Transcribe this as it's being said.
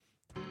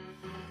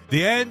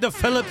The end of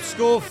Philip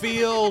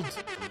Schofield.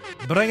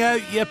 Bring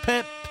out your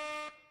pip.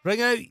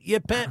 Bring out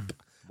your pip.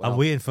 Well, I'm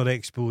waiting for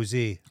expose.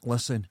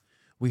 Listen,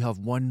 we have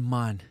one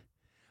man,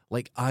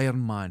 like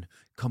Iron Man,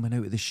 coming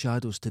out of the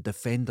shadows to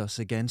defend us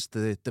against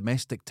the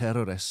domestic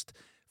terrorist,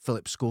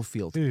 Philip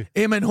Schofield. Who?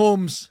 Eamon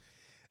Holmes.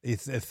 The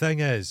thing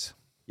is,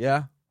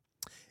 Yeah?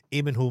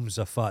 Eamon Holmes is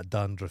a fat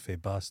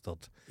dandruffy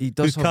bastard He who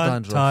does have can't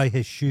dandruff. tie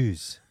his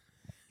shoes.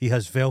 He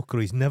has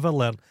Velcro. He's never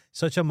learnt.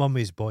 Such a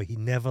mummy's boy. He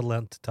never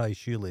learnt to tie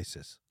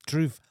shoelaces.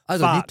 True. I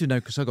don't need to now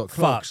because I got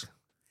Crocs. Fact.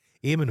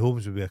 Eamon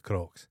Holmes would wear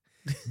Crocs.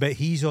 But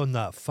he's on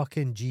that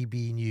fucking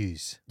GB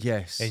News.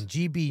 Yes. And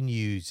GB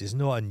News is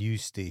not a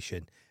news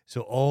station.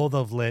 So all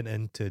they've lent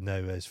into now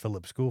is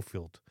Philip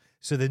Schofield.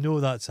 So they know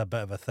that's a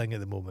bit of a thing at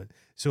the moment.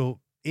 So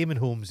Eamon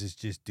Holmes is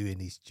just doing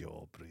his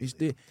job.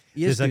 Really.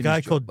 There's a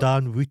guy called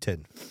Dan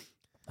Wooten.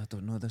 I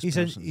don't know this He's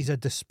person. a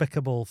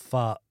despicable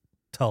fat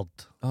turd.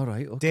 All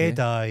right, okay.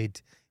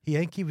 Dead-eyed. I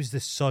think he was the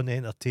Sun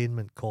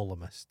Entertainment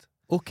columnist.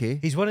 Okay.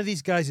 He's one of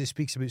these guys that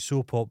speaks about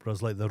soap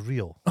operas like they're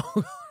real.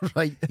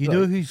 Right. You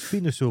know who's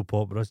been to soap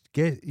operas?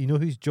 You know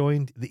who's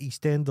joined the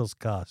EastEnders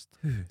cast?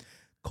 Who?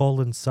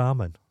 Colin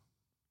Salmon.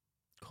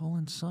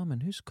 Colin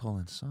Salmon. Who's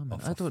Colin Salmon?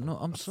 Oh, I don't know.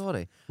 I'm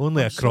sorry.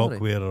 Only I'm a crock sorry.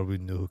 wearer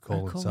would know who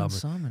Colin Salmon.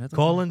 Salmon. I don't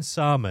Colin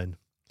Salmon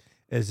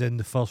is in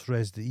the first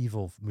Resident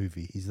Evil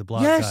movie. He's the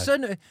black know. guy. Yes,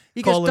 and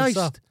he gets Colin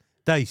diced.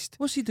 Diced.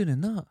 What's he doing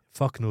in that?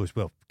 Fuck knows.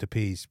 Well, to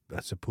pay his,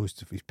 I suppose,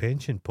 to his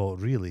pension pot,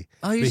 really.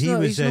 Oh, he's But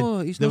not.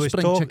 He's there no was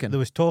spring talk, chicken. There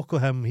was talk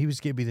of him. He was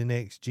going to be the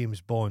next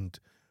James Bond.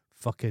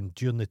 Fucking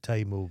during the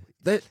time of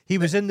he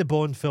was in the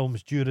Bond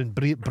films during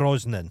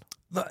Brosnan.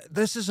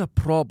 This is a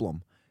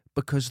problem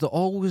because they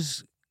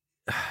always,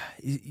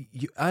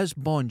 you, as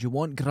Bond, you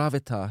want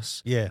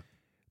gravitas, Yeah,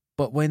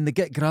 but when they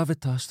get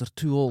gravitas, they're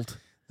too old,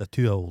 they're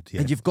too old.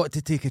 Yeah, and you've got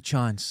to take a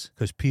chance.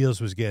 because Piers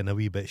was getting a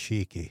wee bit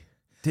shaky.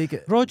 Take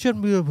it. Roger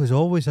Moore was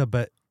always a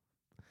bit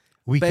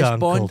weak Best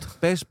ankled. Bond.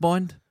 Best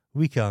Bond.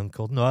 Weak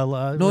ankled.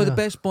 No, No, the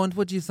best Bond.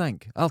 What do you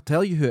think? I'll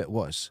tell you who it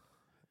was.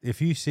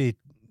 If you say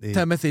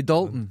Timothy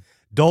Dalton.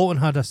 Dalton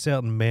had a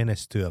certain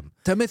menace to him.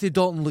 Timothy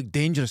Dalton looked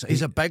dangerous.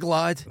 He's a big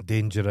lad,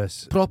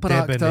 Dangerous, proper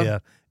debonair,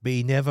 actor, but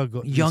he never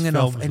got young his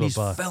enough, films and were his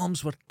bad.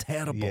 films were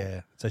terrible.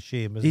 Yeah, it's a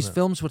shame, isn't His it?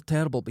 films were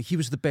terrible, but he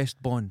was the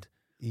best Bond.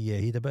 Yeah,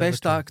 he had a bit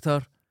Best of a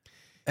actor,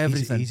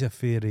 everything. He's a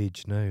fair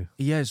age now.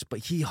 He is, but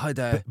he had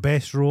a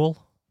Best role,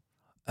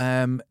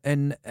 in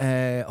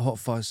Hot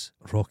Fuzz.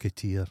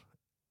 Rocketeer.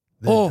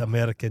 The Oh,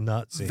 American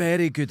Nazi.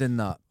 Very good in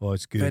that. Oh,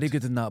 it's good. Very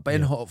good in that. But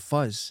in Yeah. Hot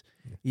Fuzz,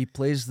 he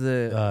plays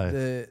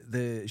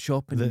the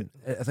shopping.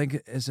 I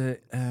think is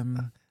it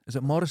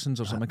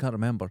Morrison's or something? I can't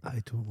remember.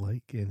 I don't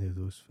like any of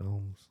those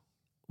films.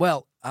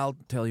 Well, I'll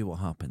tell you what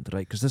happened,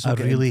 right? Because this I will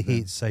get really into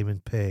hate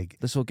Simon Pegg.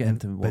 This will get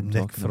and- into what but I'm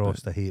Nick talking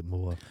Frost, about. I hate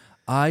more.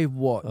 I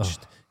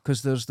watched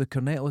because there's the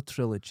Cornetto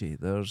trilogy.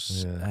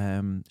 There's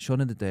Yeah.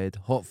 Shaun of the Dead,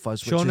 Hot Fuzz,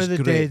 Shaun which of the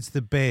is great. Dead's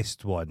the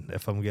best one.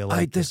 If I'm going to like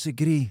I it.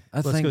 disagree. I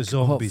Let's think go Hot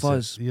zombies.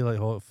 Fuzz. You like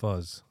Hot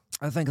Fuzz?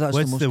 I think that's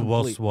What's the most the complete.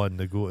 worst one?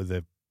 They go to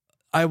the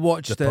I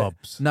watched it.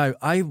 pubs. Now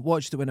I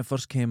watched it when it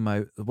first came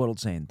out, The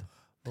World's End,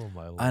 Oh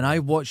my lord! and I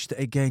watched it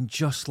again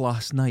just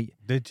last night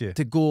Did you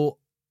to go.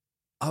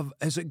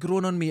 Has it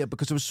grown on me?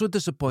 Because I was so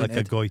disappointed.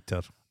 like a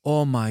goiter?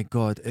 Oh my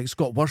god, it's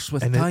got worse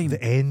with And time.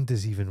 the end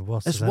is even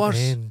worse. It's There's an worse.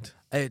 End.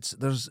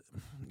 There's,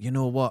 you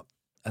know what?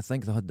 I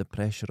think they had the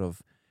pressure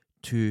of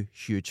two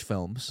huge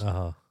films,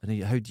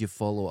 and how do you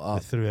follow it They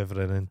up? threw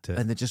everything into it.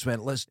 And they just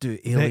went, let's do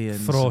Nick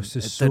Aliens. Frost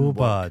and is it so didn't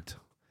work. bad.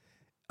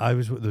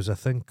 There's a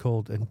thing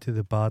called Into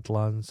the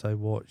Badlands I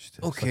watched.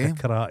 It's Okay. like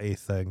a karate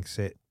thing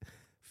set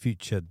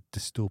future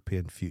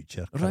dystopian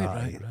future karate.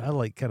 Right. I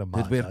like kind of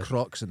They'd wear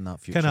Crocs in that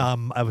future.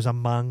 kind of it was a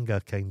manga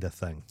kind of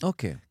thing.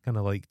 Okay. Kind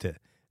of liked it.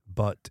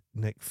 But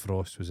Nick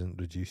Frost was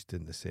introduced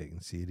in the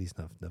second series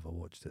and I've never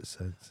watched it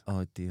since.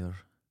 Oh dear.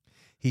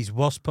 His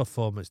worst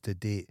performance to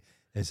date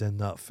is in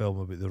that film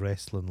about the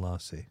wrestling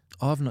lassie.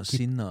 Oh, I've not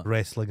seen that.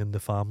 Wrestling in the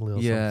Family or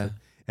Yeah. something.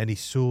 And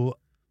he's so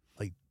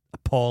like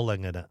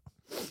appalling in it.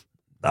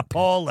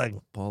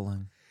 Appalling.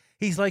 Appalling.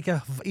 He's like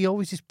he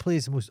always just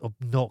plays the most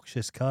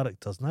obnoxious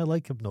characters, and I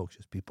like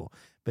obnoxious people,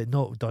 but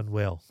not done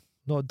well.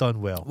 Not done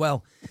well.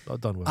 Well,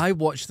 Not done well. I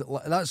watched it.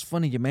 That's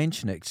funny you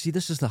mention it. See,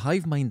 this is the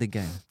hive mind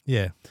again.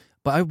 Yeah.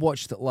 But I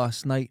watched it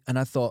last night, and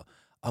I thought,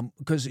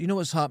 because you know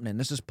what's happening.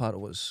 This is part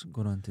of what's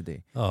going on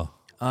today. Oh.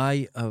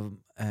 I've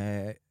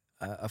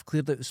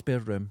cleared out the spare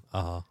room.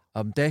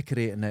 I'm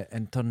decorating it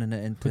and turning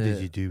it into. What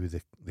did you do with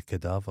the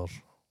cadavers?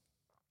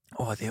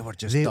 Oh, they were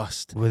just They-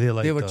 dust. Were they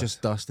like They were dust?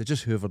 just dust. They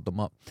just hoovered them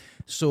up.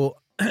 So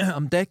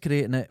I'm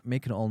decorating it,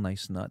 making it all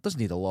nice and that. It doesn't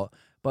need a lot,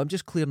 but I'm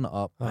just clearing it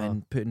up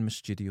and putting my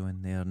studio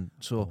in there. And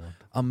so God.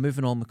 I'm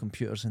moving all my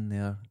computers in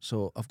there.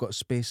 So I've got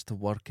space to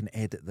work and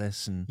edit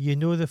this. And You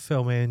know the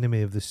film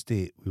Enemy of the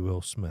State with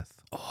Will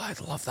Smith? oh, I'd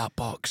love that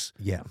box.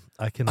 Yeah,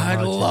 I can I'd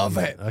imagine. love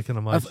it. I can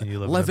imagine you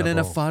living in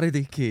a box.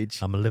 Faraday cage.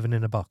 I'm living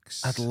in a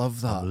box. I'd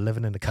love that. I'm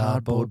living in a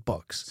Cardboard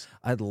box.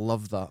 I'd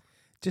love that.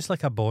 Just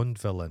like a Bond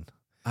villain.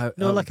 That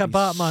No, like would a be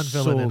Batman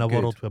villain so in a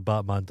good. world where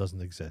Batman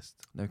doesn't exist.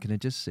 Now, can I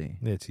just say,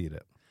 Let's hear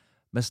it.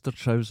 Mr.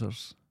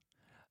 Trousers,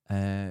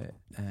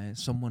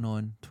 someone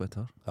on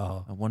Twitter,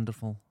 Uh-huh. a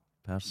wonderful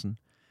person,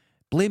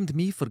 blamed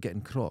me for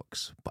getting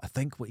Crocs. But I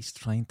think what he's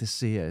trying to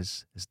say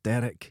is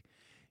Derek,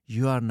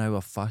 you are now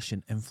a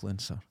fashion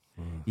influencer.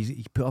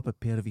 He put up a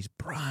pair of his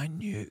brand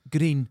new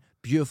green,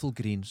 beautiful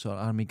green, sort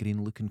of army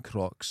green looking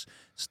Crocs,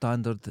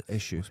 standard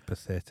issue. Most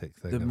pathetic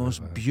thing. The I've most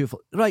ever heard. beautiful.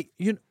 Right,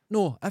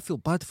 I feel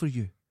bad for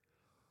you.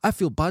 I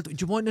feel bad. Do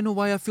you want to know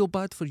why I feel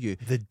bad for you?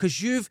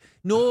 Because you've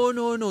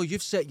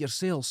you've set your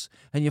sails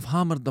and you've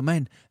hammered them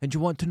in, and you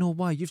want to know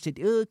why? You've said,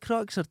 "Oh,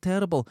 Crocs are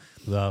terrible,"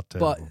 They're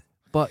terrible.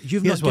 but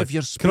you've Here's not what, give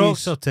your space.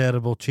 Crocs are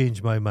terrible.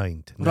 Change my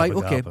mind. Never Right,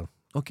 gonna okay. happen.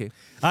 Okay.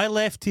 I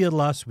left here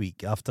last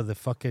week after the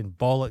fucking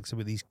bollocks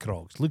about these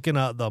Crocs. Looking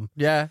at them,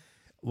 Yeah.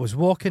 was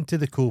walking to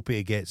the Copy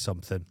to get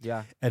something,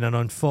 Yeah. and an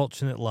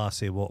unfortunate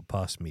lassie walked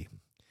past me.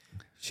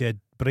 She had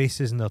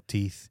braces in her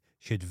teeth.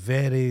 She had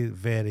very,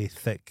 very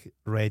thick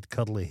red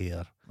curly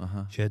hair.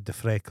 She had the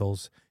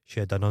freckles. She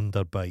had an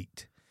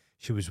underbite.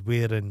 She was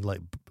wearing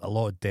like a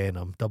lot of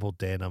denim, double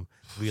denim,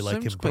 with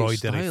like Sounds quite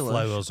embroidery stylish.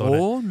 flowers on it.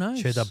 Oh, nice.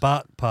 She had a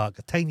backpack,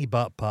 a tiny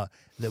backpack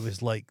that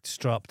was like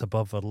strapped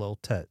above her little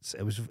tits.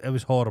 It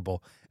was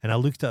horrible. And I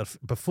looked at her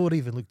before I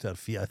even looked at her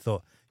feet. I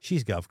thought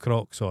she's got to have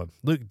Crocs on.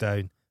 Looked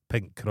down,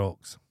 pink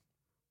Crocs.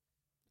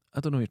 I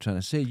don't know what you're trying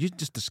to say. You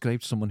just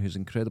described someone who's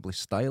incredibly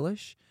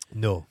stylish,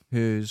 No,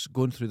 who's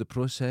going through the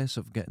process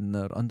of getting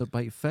their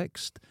underbite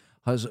fixed,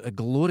 has a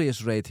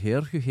glorious red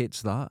hair. Who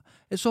hates that?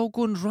 It's all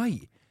going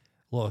right.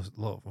 lot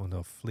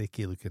of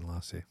flaky looking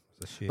lassie.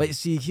 It's a shame. But you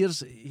see,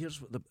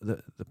 here's what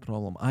the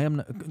problem. I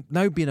am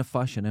now being a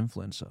fashion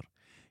influencer.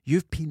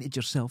 You've painted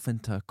yourself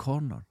into a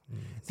corner.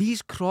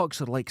 These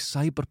Crocs are like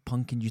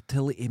cyberpunk and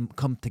utility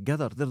come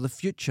together. They're the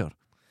future.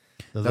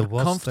 They're they're the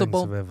worst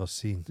comfortable. things I've ever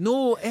seen.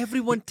 No,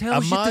 everyone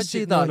tells you to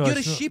say that. no, You're a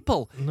it's not-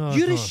 sheeple. No,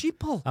 You're no. a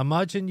sheeple.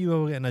 Imagine you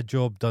were getting a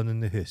job done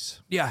in the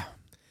house, Yeah.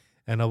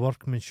 and a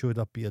workman showed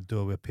up at your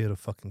door with a pair of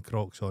fucking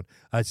Crocs on.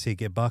 I'd say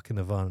get back in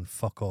the van and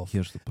fuck off.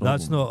 Here's the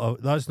problem.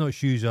 That's not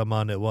shoes of a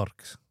man that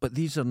works. But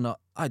these are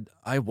not.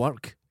 I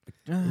work.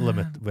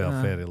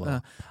 Very low.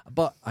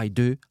 But I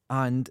do,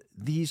 and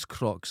these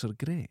Crocs are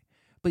great.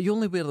 But you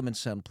only wear them in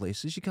certain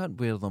places. You can't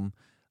wear them.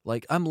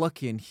 Like, I'm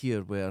lucky in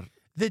here where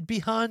They'd be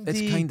handy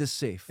it's kind of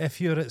safe.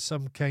 if you're at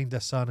some kind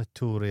of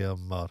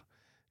sanatorium, or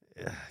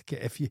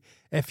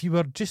if you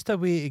were just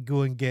away to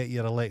go and get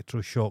your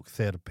electroshock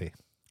therapy.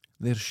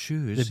 They're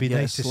shoes. They'd be yet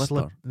a nice to slip.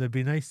 slipper. They'd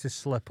be nice to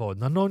slip on.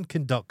 They're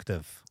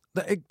non-conductive.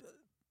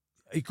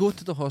 You go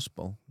to the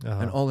hospital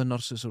and all the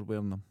nurses are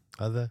wearing them.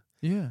 Are they?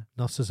 Yeah.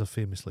 Nurses are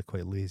famously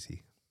quite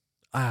lazy.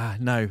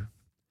 Now,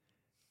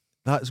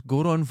 that's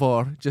Goron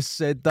Vor just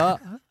said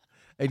that.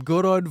 And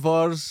Goron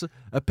Vor's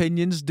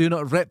opinions do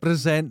not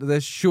represent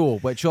this show,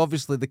 which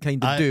obviously they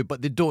kind of do,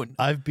 but they don't.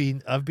 I've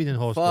been in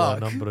hospital Fuck. a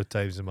number of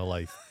times in my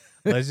life.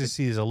 Let's just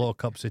see, there's a lot of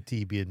cups of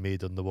tea being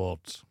made on the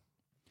wards.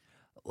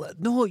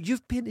 No,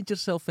 you've painted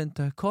yourself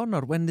into a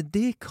corner. When the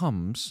day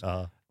comes,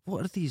 Uh,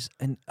 what are these?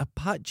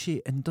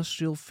 Apache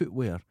industrial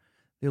footwear.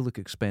 They look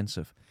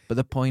expensive. But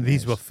the point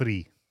these is... were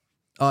free.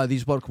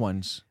 These work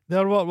ones.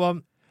 They're what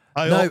one.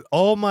 Now-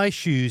 All my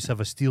shoes have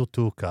a steel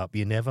toe cap.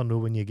 You never know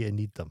when you're going to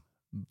need them.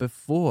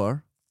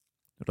 Before,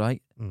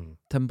 right, Mm.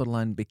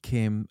 Timberland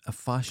became a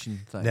fashion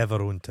thing.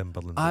 Never owned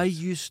Timberland. I boots.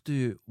 used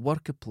to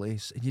work a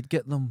place and you'd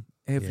get them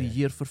every Yeah.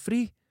 year for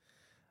free.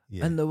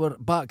 Yeah. And they were,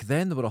 back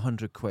then, they were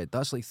 100 quid.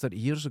 That's like 30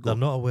 years ago. They're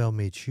not a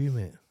well-made shoe,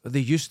 mate. They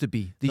used to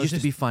be. They They're used to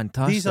just- be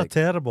fantastic. These are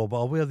terrible, but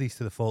I'll wear these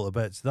to the fault of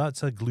bits.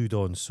 That's a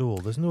glued-on sole.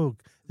 There's no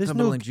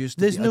Timberland used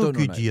to be. I no don't know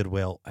now. Goodyear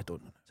welt. I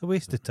don't know. It's a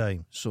waste of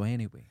time. So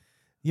anyway,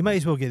 You might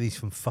as well get these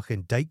from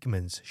fucking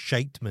Dykemans,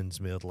 Scheitmans,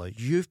 made like.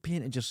 you've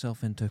painted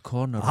yourself into a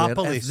corner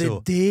Happily where if so.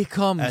 the day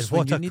comes And when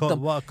what you a need co- them,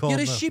 what a you're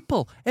a corner.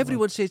 sheeple.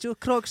 Everyone says, "Oh,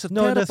 Crocs are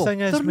No, terrible." the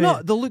thing is, They're mate,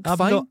 not. They look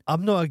fine.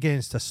 I'm not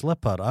against a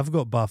slipper. I've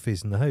got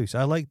baffies in the house.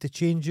 I like to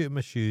change out my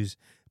shoes,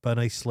 put a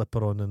nice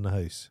slipper on in the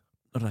house.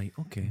 Right,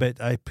 okay.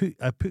 But I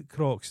put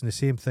Crocs in the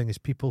same thing as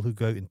people who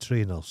go out in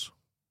trainers.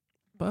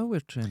 But I wear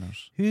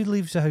trainers. Who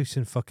leaves the house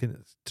in fucking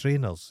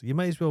trainers? You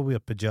might as well wear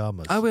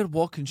pajamas. I wear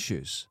walking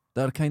shoes.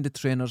 They're kind of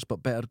trainers,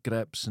 but better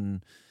grips.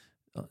 And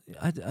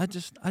I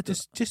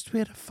just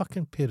wear a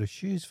fucking pair of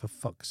shoes, for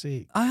fuck's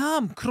sake. I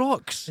am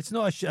Crocs. It's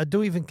not a shoe. I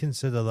don't even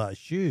consider that a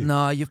shoe.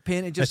 Nah, you've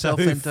painted It's a yourself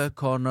hoof. into a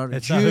corner.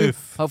 It's you a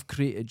hoof. have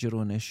created your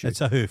own issue. It's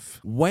a hoof.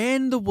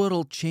 When the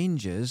world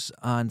changes,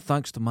 and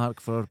thanks to Mark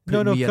for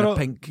putting No, me in a Croc-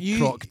 pink you-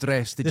 Croc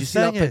dress. Did the you see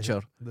that thing is-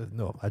 picture?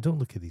 No, I don't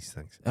look at these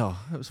things. Oh,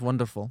 it was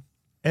wonderful.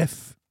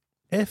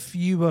 If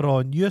you were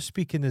on, you're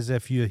speaking as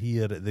if you're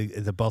here at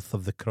the birth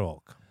of the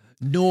Croc.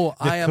 No,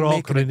 The I am Croc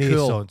making it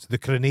cool. Renaissance. The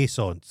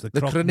Cronaissance. The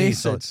Croc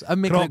Cronaissance.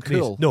 I'm making it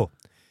cool. No.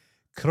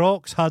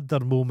 Crocs had their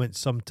moment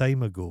some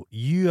time ago.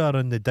 You are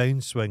on the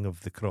downswing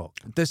of the Croc.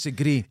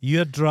 Disagree.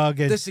 You're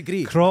dragging...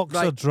 Disagree. Crocs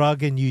are Right.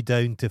 dragging you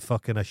down to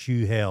fucking a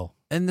shoe hell.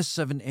 In the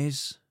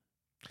 70s,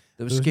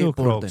 there was There was no skateboarding.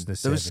 Crocs in the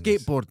There was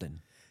 70s. skateboarding.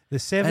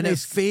 The And it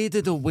 70s...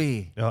 faded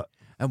away. Uh,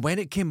 And when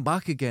it came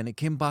back again, it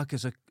came back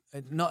as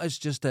not as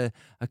just a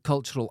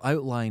cultural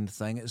outline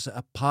thing. It's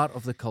a part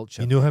of the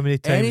culture. You know how many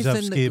times I've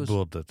Anything that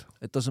goes- skateboarded?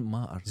 It doesn't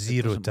matter. It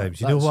 0 doesn't matter.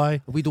 times. You know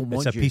That's- why? We don't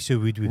want It's a you. piece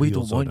of wood with We don't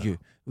wheels want on you. it.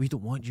 We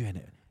don't want you in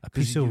it. A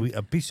piece of wood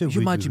with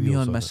You imagine me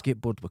wheels on my it.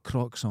 skateboard with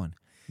Crocs on.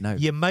 Now,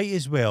 You might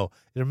as well.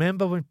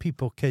 Remember when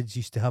kids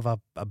used to have a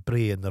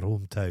bray in their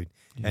hometown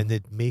Yeah. and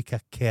they'd make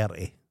a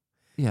kerty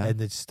yeah, and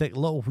they'd stick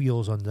little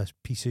wheels on this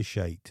piece of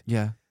shite.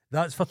 yeah,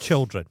 That's for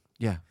children.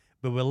 yeah.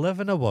 But we live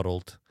in a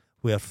world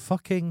where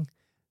fucking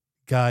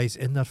guys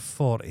in their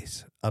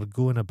 40s are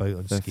going about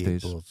on 50s.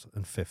 skateboards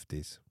and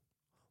 50s.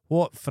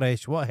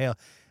 What hell?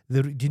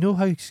 Do you know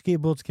how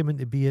skateboards came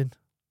into being?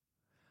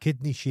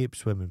 Kidney-shaped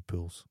swimming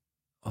pools.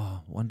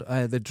 Oh,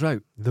 wonder the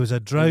drought. There was a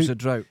There was drought a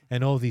drought.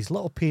 and all these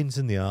little pains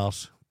in the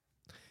arse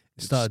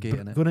started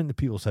Skating it. going into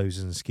people's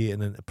houses and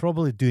skating and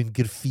probably doing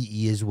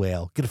graffiti as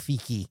well.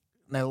 Graffiti.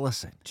 Now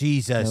listen.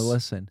 Jesus. Now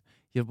listen.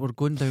 We're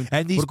going down.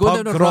 And these we're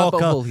going down a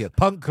rabbit hole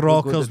punk here.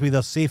 rockers going to- with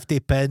their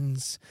safety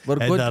pins We're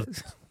and going.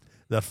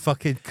 their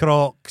fucking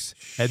Crocs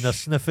and their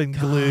sniffing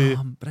glue.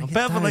 Bring I'm it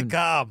perfectly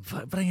down.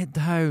 calm. Bring it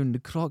down. The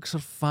Crocs are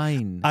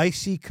fine. I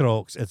see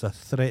Crocs as a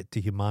threat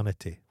to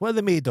humanity. What are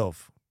they made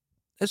of?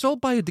 It's all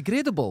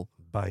biodegradable.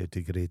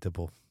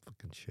 Biodegradable.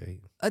 Fucking shit.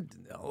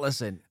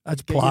 Listen,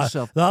 That's get plastic.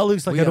 yourself. That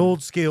looks like We an are-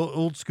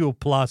 old school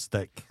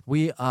plastic.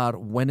 We are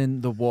winning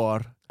the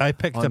war. I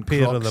picked a on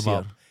pair of Crocs them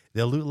up. here.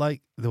 They look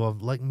like they were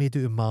like made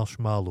out of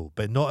marshmallow,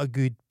 but not a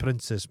good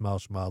princess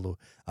marshmallow.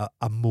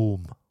 A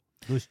mome.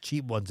 Those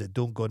cheap ones that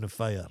don't go on the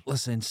fire.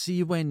 Listen,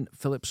 see when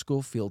Philip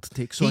Schofield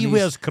takes He on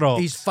wears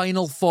Crocs. his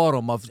final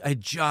form of a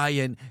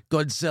giant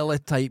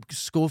Godzilla type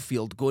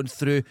Schofield going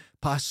through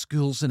past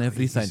schools and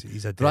everything.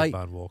 He's a dead right?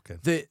 man walking.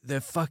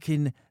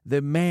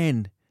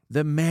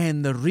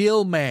 The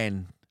real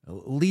men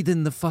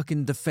leading the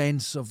fucking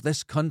defence of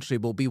this country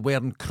will be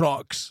wearing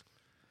Crocs.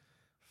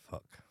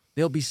 Fuck.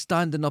 They'll be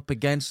standing up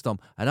against them,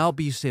 and I'll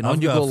be saying, I've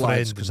 "On you got go, a friend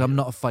lads," because in- I'm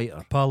not a fighter.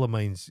 A pal of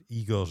mine's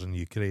Igor's in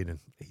Ukraine and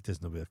he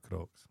doesn't wear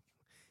Crocs.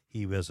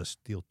 He wears a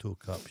steel toe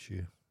cap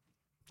shoe.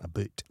 A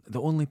boot.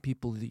 The only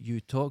people that you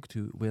talk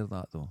to wear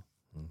that, though.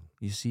 Mm.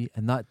 You see,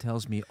 and that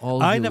tells me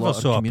all. I you never lot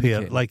are saw a pair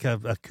communicating. like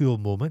a cool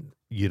moment.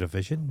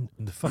 Eurovision.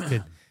 And the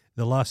fucking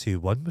the last who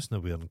won was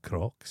not wearing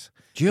Crocs.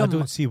 Do you I ima-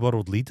 don't see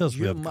world leaders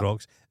you wear ima-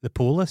 Crocs. The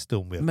Polish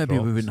don't wear Maybe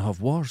Crocs. we wouldn't have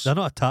wars. They're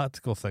not a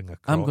tactical thing. A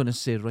Croc. I'm going to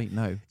say right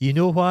now. You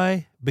know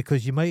why?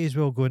 Because you might as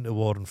well go into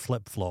war in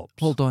flip flops.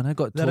 Hold on, I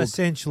got They're told.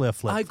 essentially a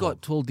flip. I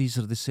got told these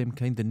are the same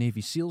kind the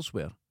Navy SEALs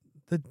wear.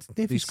 the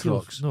Navy these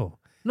Seals- Crocs. No,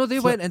 No, they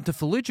Flip- went into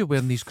Fallujah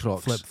wearing these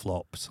Crocs. flip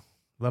flops.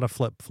 They're a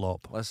flip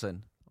flop.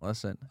 Listen.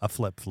 A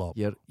flip flop.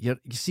 You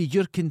see,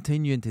 you're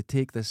continuing to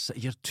take this.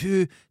 You're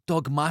too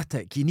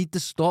dogmatic. You need to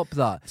stop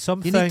that. Some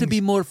You need to things-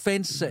 be more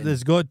fence sitting.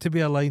 There's got to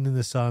be a line in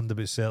the sand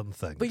about certain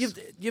things. But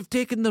you've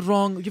taken the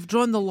wrong. You've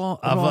drawn the wrong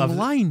I've-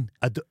 line.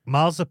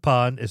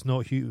 Marzipan is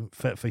not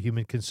fit for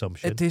human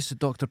consumption. It tastes of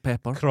Dr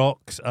Pepper.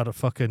 Crocs are a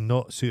fucking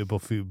not suitable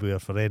footwear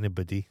for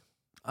anybody.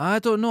 I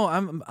don't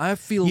know. I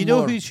feel. You know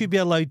more, who should be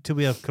allowed to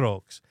wear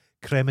Crocs?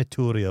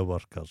 Crematoria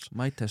workers.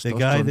 my The testosterone's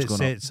guy that gone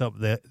sets up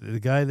the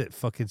guy that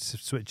fucking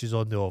switches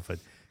on the oven.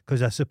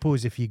 Because I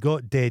suppose if you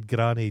got dead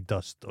granny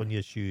dust on your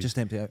up. shoes, Just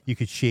empty out. you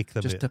could shake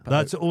them just out. tip it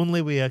That's the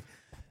only way.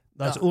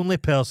 That's the only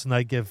person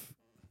I give.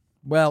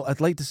 Well, I'd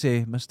like to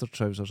say, Mr.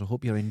 Trousers, I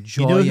hope you're You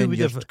enjoying know who would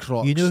your have?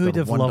 Crocs. You know who'd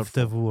They're have loved to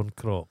wonderful. have worn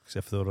Crocs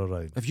if they were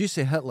around? If you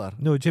say Hitler,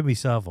 No, Jimmy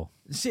Savile.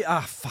 see,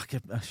 fuck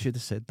it, I should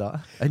have said that.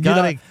 I knew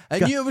Gary-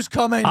 that. I knew it was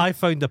coming. I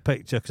found a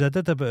picture because I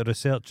did a bit of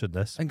research on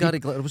this. and Gary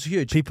Glitter was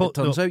huge. people- it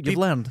turns no, out you've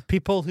learned.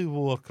 People who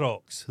wore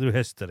Crocs through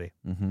history.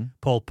 Mm-hmm.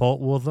 Pol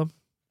Pot wore them.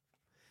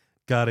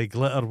 Gary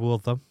Glitter wore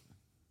them.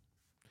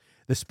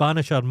 The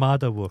Spanish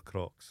Armada wore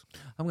Crocs.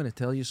 I'm going to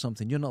tell you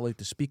something. You're not allowed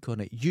to speak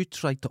on it. You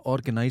tried to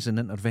organise an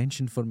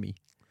intervention for me.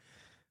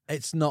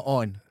 It's not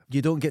on.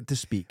 You don't get to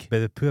speak. But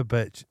the poor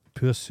bitch,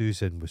 poor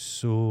Susan, was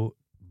so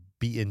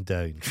beaten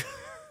down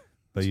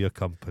by your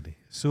company.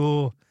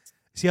 So,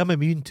 see, I'm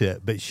immune to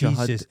it, but She she's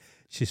had-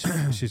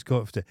 just she's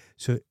got to.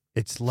 So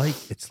it's like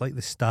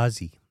the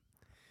Stasi.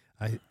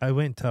 I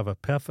went to have a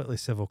perfectly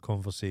civil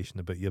conversation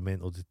about your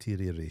mental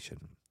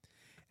deterioration,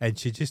 and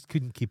she just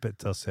couldn't keep it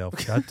to herself.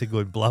 She had to go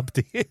and blab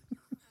to you.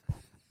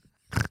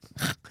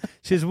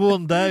 She's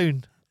worn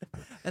down.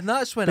 And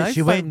that's when But I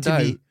she went found to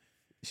out. me.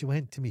 She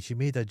went to me. She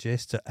made a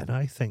gesture, and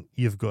I think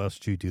you've got our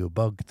studio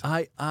bugged.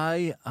 I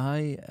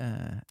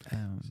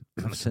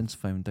have since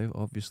found out,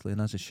 obviously,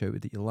 and as I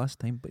shouted at you last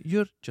time, but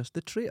you're just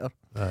a traitor.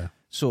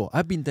 So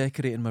I've been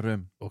decorating my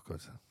room, Oh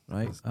God!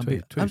 right? That's I'm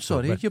 24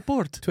 sorry, minutes. you're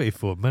bored.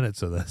 24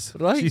 minutes of this,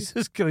 Right.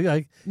 Jesus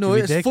Christ! No,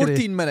 You've it's been decorating-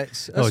 14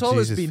 minutes. That's Oh, all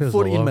Jesus, it's been. feels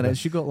 14 longer.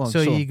 minutes. You got long.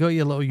 So you got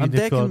your little I'm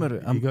decking unicorn. my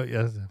room. You got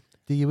your.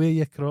 Do you wear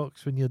your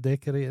Crocs when you're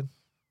decorating?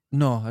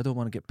 No, I don't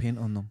want to get paint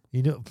on them.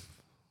 You know.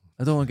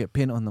 I don't want to get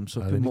paint on them,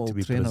 so I They put need my to old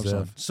be trainers on.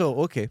 preserved. So,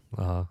 okay,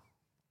 Uh-huh.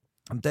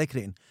 I'm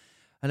decorating.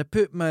 And I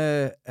put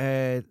my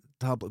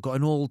tablet, got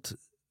an old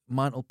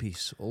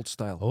mantelpiece, old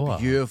style. Oh,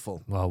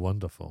 beautiful. Wow,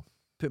 wonderful.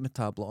 Put my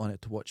tablet on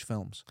it to watch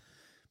films.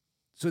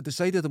 So I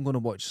decided I'm going to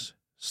watch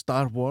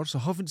Star Wars. I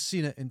haven't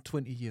seen it in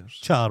 20 years.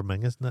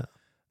 Charming, isn't it?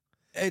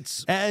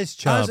 It is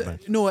charming.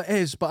 No, it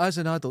is. But as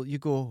an adult, you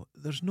go,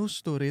 "There's no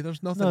story.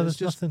 There's nothing." No, it's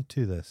there's just. nothing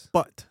to this.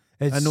 But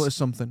It's I noticed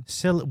something.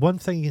 silly. One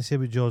thing you can say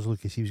about George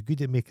Lucas, he was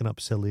good at making up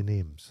silly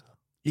names.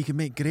 You can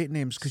make great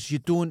names because they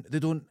don't.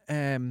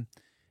 Him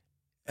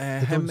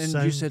don't and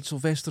sound- you said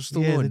Sylvester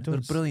Yeah, Stallone. They're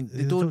brilliant.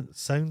 They don't.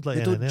 sound like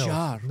They don't anything else.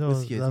 jar No,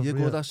 with you. they're You go,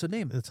 real. that's a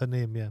name. It's a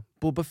name, yeah.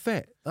 Boba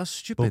Fett. That's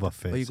stupid. Boba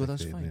Fett. But you go,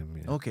 that's fine. Name,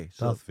 yeah. Okay,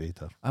 so Darth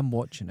Vader. I'm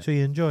watching it. So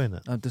you're enjoying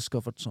it? I've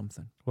discovered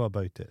something. What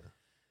about it?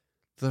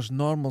 There's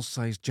normal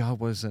sized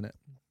Jawas in it.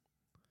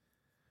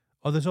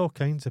 Oh, there's all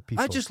kinds of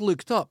people. I just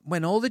looked up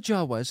when all the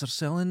Jawas are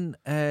selling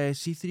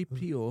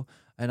C3PO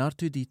and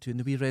R2D2 and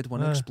the wee red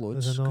one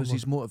explodes there's a because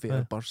his normal-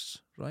 motivator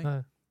bursts, right?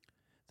 Uh,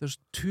 There's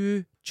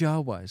 2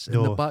 Jawas in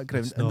No, the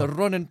background it's and they're not.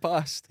 running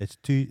past. it's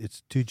two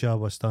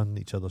Jawas standing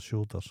on each other's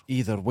shoulders.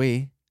 Either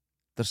way,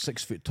 they're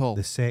 6 foot tall.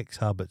 The sex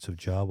habits of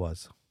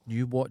Jawas.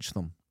 You watch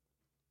them.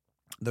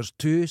 There's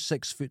 2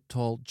 6 foot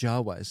tall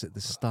Jawas at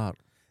the start.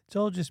 It's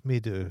all just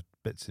made out of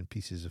bits and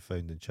pieces of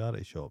found in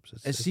charity shops.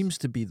 It seems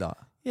to be that,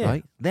 Yeah,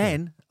 right?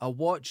 Then I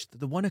watched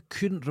the one I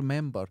couldn't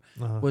remember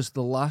was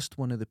the last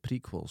one of the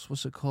prequels.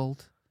 What's it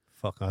called?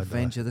 fuck. I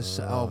Revenge of the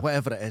Sith. Oh,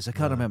 whatever it is. I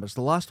can't no. remember. It's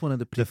the last one of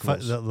the the,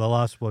 prequels. the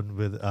last one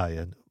with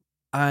Ian.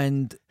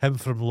 And Him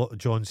from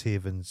John's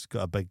Haven's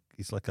got a big.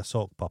 He's like a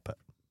sock puppet.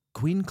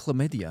 Queen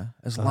Chlamydia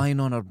is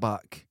lying on her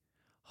back,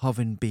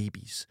 having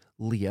babies.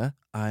 Leia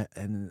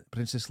and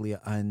Princess Leia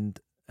and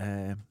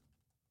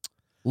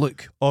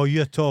Luke. Oh,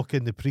 you're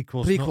talking the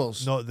prequels,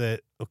 Prequels. not the.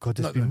 Oh God,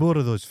 there's Not been the- more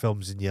of those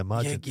films than you You,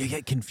 imagine. you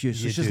get confused.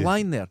 So You she's do.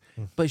 lying there,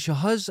 Mm. but she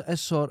has a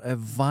sort of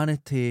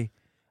vanity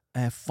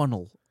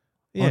funnel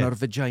Yeah. on her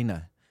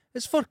vagina.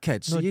 It's for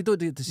kids, so No, you don't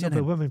get to see No, but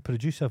anything. women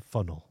produce a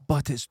funnel.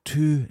 But it's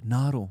too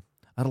narrow.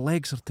 Her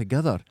legs are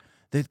together.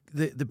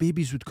 The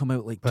babies would come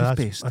out like But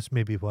toothpaste. that's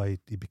maybe why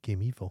he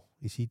became evil.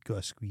 He'd got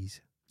a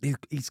squeeze,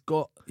 He's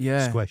got,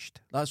 yeah, squished.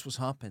 that's what's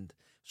happened.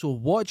 So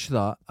watch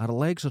that. Her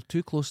legs are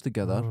too close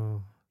together.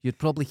 Oh, You'd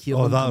probably hear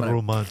oh them that coming out.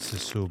 romance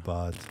is so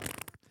bad.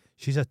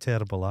 She's a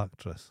terrible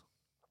actress.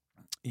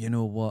 You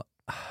know what?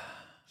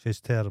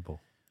 She's terrible.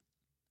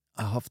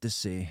 I have to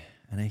say,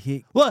 and I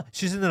hate What?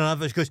 She's in an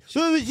advert. She goes,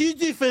 "What would you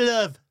do for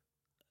love?"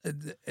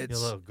 it's.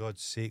 You're like, oh,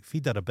 God's sake,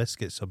 feed her a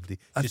biscuit, somebody.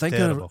 I She's think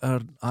terrible.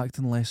 her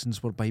acting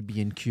lessons were by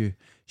B&Q.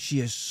 She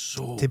is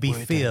so. To be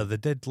good fair, at- they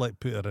did like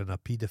put her in a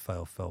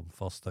paedophile film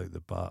first out the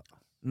bat.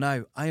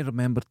 now I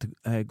remember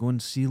to go and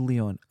see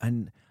Leon,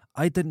 and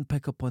I didn't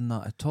pick up on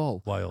that at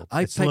all. Wild.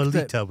 I It's picked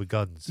Lolita with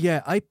guns.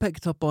 Yeah, I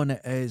picked up on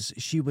it as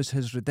she was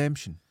his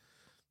redemption.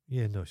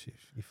 Yeah, no, she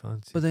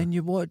fancy. But then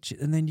you watch it,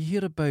 and then you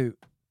hear about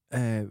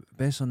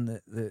Besson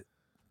that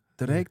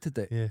directed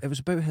it. Yeah. It was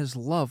about his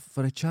love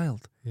for a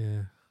child,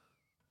 yeah,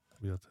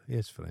 weird. He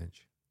is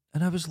French.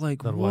 and I was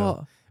like, They're "What?"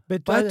 wild.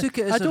 But I took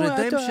it as a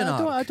redemption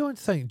I arc. don't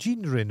think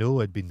Jean Reno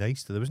would be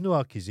nice to. There was no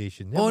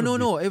accusation. Oh Never no, be-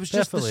 no! It was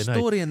just the perfectly nice.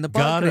 story in the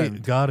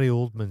background. Gary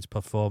Oldman's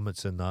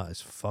performance in that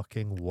is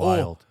fucking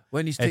wild.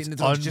 When he's It's taking the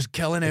drugs, un- just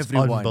killing It's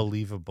everyone.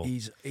 unbelievable.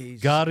 He's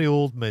Gary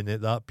Oldman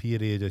at that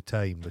period of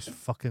time was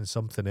fucking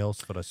something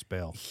else for a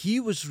spell. he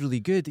was really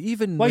good.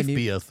 Even Wife when he,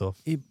 beater though.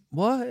 he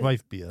what?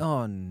 Wife beater.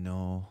 Oh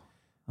no,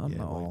 I'm yeah,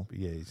 not all.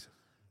 yeah,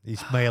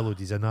 he's mellowed.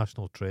 He's a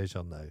national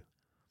treasure now.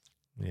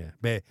 Yeah,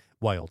 but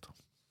wild.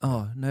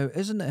 Oh no,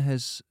 isn't it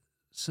his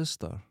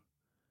sister?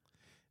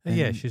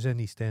 Yeah, In- she's in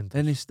EastEnders.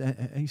 In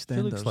EastEnders.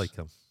 She looks like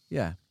him.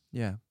 Yeah.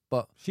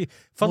 But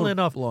Funnily More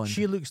enough, blonde.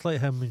 she looks like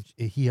him when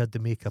he had the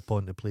makeup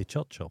on to play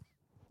Churchill.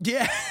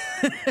 yeah,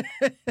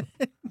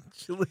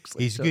 she looks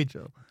like He's good.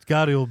 Churchill.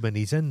 Gary Oldman,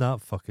 he's in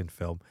that fucking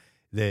film.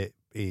 The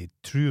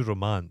True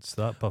Romance,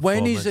 that performance.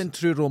 When he's in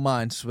True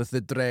Romance with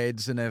the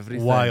dreads and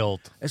everything,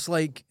 wild. It's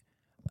like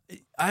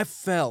I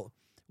felt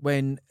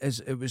when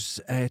it was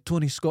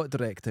Tony Scott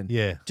directing.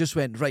 Yeah. Just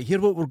went right here.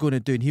 What we're going to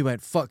do, and he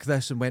went fuck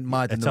this and went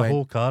mad. It's and a went,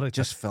 whole character.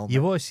 just film You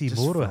it. want to see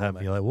Just more of film him.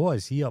 it. You're like, what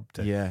is he up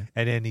to? Yeah,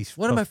 And then he's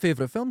one of my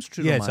favourite films.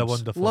 True yeah, Romance. it's a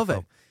wonderful Love film.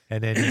 it.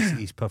 And then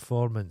his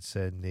performance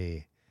in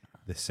The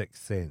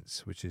Sixth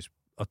Sense, which is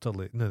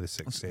utterly no, The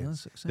Sixth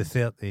Sense, the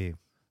 30,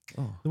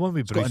 Oh. the one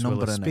with It's got a Bruce number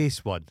Willis, in it.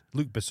 Space one,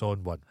 Luc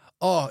Besson one.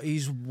 Oh,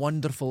 he's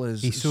wonderful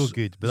as He's so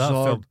good. But that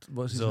Zord, film,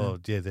 what's his name?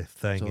 Zord, yeah, the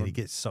thing, and he Zord.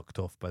 gets sucked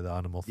off by the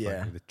animal thing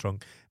Yeah. with the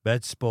trunk. But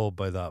it's spoiled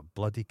by that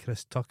bloody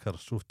Chris Tucker,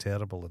 so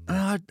terrible in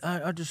that.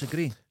 I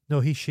disagree. No,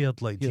 he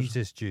shared like Here's-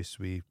 Jesus juice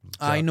with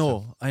I Jackson.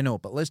 know,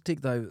 but let's take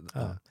that out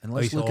Ah. and Oh,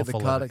 let's he's look at the awful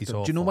in it. character. He's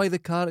Do you know awful. why the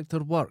character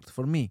worked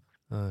for me?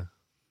 Uh,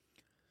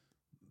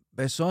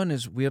 Besson,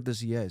 as weird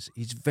as he is,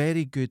 he's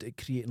very good at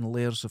creating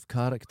layers of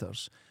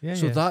characters. yeah,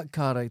 So yeah. that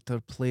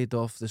character played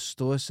off the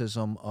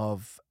stoicism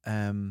of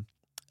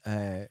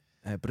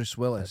Bruce a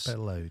Willis, bit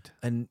loud.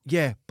 and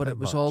yeah, but Bit it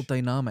was all much.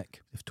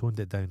 dynamic. They've toned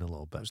it down a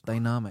little It bit. was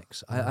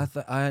dynamics. Yeah.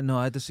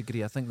 I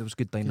disagree. I think there was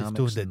good They've dynamics.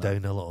 toned in it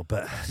that. down a little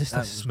bit. Just a That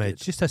was smidge. good.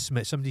 Just a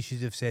smidge. Somebody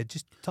should have said,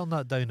 just turn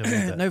that down a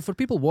bit. Now, for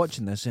people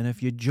watching this, and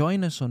if you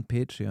join us on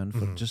Patreon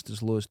for Mhm. just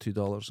as low as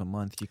 $2 a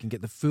month, you can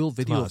get the full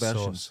video Tomato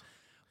version. sauce.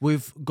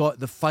 We've got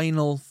the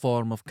final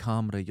form of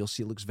camera. You'll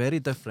see it looks very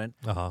different.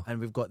 Uh-huh. And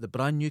we've got the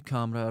brand new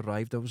camera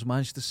arrived. I was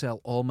managed to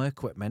sell all my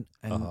equipment,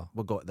 and Uh-huh.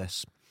 we got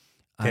this.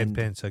 And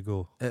 £10 a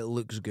go. it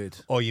looks good.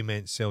 Oh, you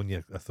meant selling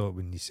your... I thought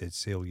when you said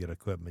sell your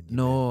equipment. You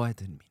No, I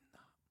didn't mean that.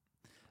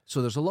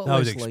 So there's a lot that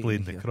would less explain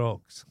lighting the here.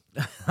 Crocs.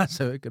 That's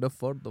how I can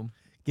afford them.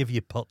 Give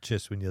you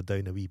purchase when you're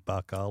down a wee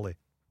back alley.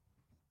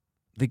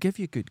 They give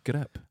you good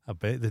grip. I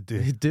bet they do.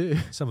 They do.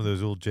 Some of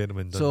those old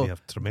gentlemen So- don't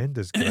have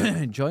tremendous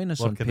grip Join us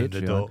on working in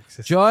the Patreon. docks.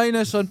 Join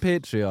us on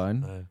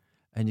Patreon, Aye.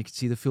 and you can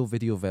see the full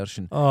video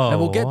version. Oh, And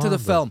we'll get to the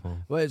film.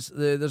 wonderful. Well,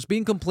 there's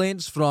been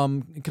complaints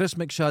from Chris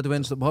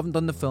McShadowins that we haven't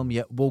done the film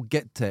yet. We'll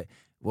get to it.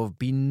 We've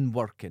been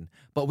working,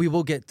 but we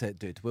will get to it,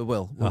 dude. We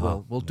will. We Uh-huh.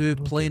 will. We'll do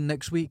Okay. Plane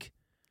next week.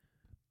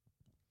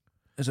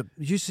 Is it?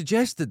 You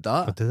suggested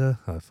But that. did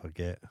I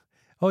forget?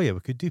 Oh yeah, we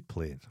could do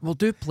Plane. We'll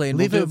do Plane.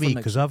 Leave we'll it do at me for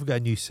next- because I've got a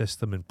new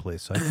system in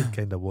place, so I can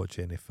kind of watch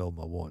any film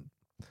I want.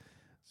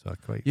 So I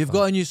quite. You've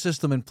got a new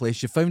system in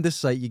place. You found this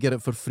site. You get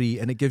it for free,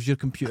 and it gives your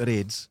computer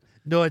aids.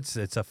 no. It's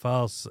a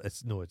farce.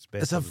 It's better.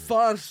 It's a than-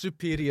 far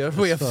superior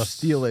way of far-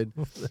 stealing.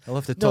 I'll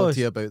have to No, talk to it's-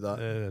 you about that.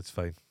 That's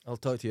fine. I'll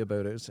talk to you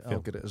about it. I'll Cool.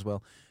 get it as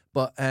well.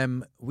 But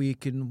we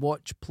can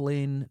watch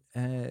Plane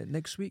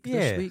next week. Yeah,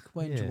 This week.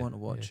 When do you yeah, want to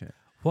watch it?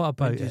 What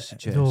about do you no?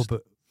 suggest?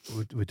 But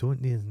we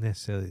don't need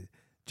necessarily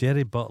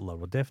Jerry Butler.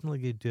 We're definitely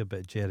going to do a bit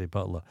of Jerry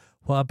Butler.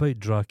 What about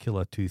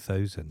Dracula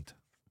 2000?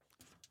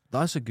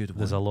 That's a good one.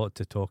 There's a lot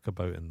to talk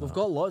about in that. We've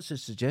got lots of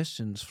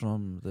suggestions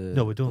from the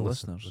no, we don't the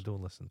listen. listeners. We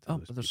don't listen to Oh,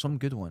 those but there's people. some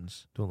good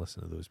ones. Don't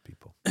listen to those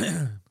people.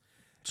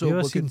 So you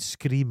ever we'll seen get-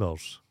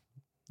 Screamers?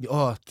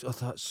 oh,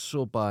 that's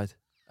so bad.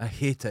 I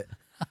hate it.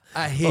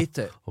 I hate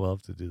it. We'll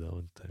have to do that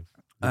one time.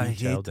 I wee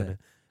child hate in it.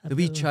 The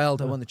wee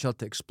child, I want the child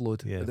to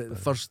explode. Yeah, the but-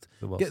 first,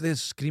 The worst. get the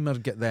screamer,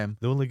 get them.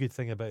 The only good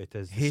thing about it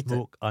is they Hate it.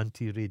 smoke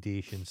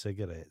anti-radiation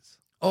cigarettes.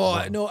 Oh,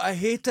 Wow. no, I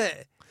hate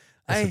it.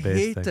 That's I the best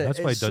hate thing. it. That's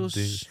why it's so That's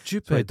why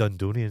stupid.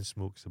 Dundonian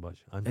smokes so much.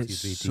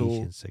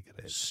 Anti-radiation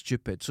cigarettes.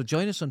 Stupid. So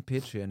join us on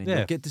Patreon and Yeah.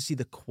 you'll get to see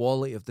the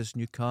quality of this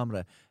new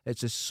camera.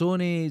 It's a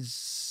Sony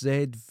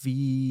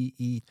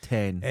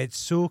ZV-E10.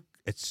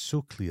 It's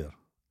so clear.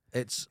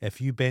 It's If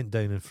you bent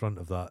down in front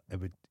of that,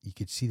 you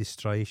could see the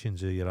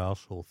striations of your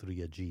arsehole through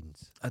your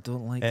jeans. I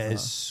don't like It that.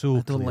 is so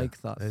I don't clear.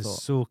 like that It's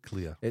thought. so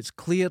clear. It's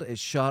clear,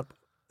 it's sharp.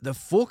 The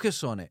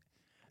focus on it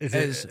Is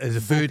is the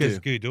voodoo. focus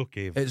good?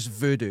 Okay. It's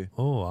voodoo.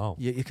 Oh wow.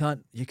 You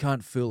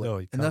can't fool it. No, you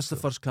and can't that's the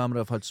fool it. first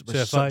camera I've had So with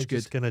if I such good.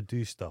 just gonna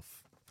do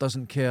stuff,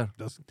 Doesn't care.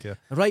 doesn't care.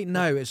 Right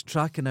now, it's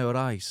tracking our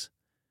eyes.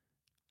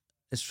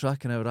 It's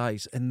tracking our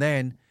eyes, and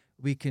then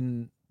we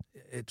can.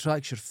 It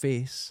tracks your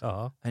face,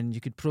 and you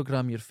could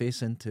program your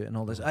face into it and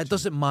all this. Oh, It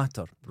doesn't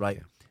matter, right?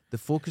 Okay. The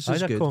focus I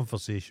is had a good.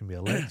 conversation with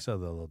Alexa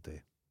the other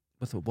day.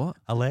 With a what?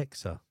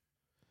 Alexa,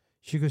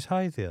 she goes,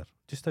 "Hi there,"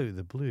 just out of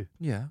the blue.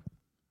 Yeah.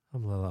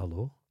 I'm like,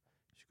 "Hello."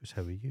 She goes,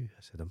 "How are you?"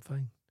 I said, "I'm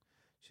fine."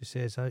 She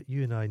says,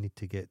 "You and I need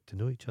to get to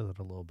know each other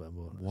a little bit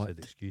more." What? I said,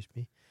 "Excuse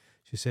me."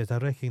 She said, "I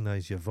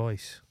recognise your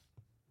voice."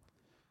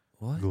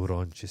 What? Go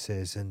on, she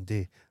says, and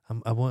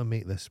I want to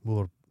make this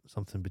more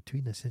something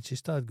between us. And she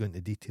started going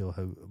into detail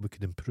how we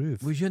could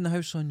improve. Was you in the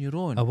house on your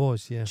own? I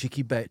was, yeah.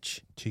 Cheeky bitch.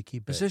 Cheeky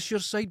bitch. Is this your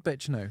side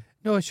bitch now?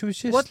 No, she was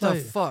just What like,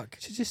 the fuck?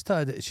 she just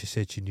started. She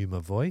said she knew my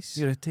voice,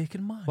 You're a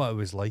taken man. what I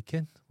was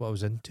liking, what I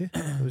was into.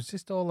 It was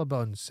just all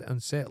about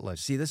unsettling.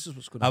 See, this is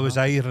what's going to I happen. was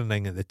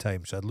ironing at the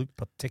time, so I looked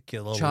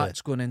particularly.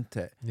 Chat's going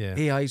into it. Yeah.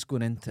 AI's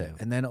going into it. Yeah.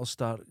 And then it'll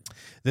start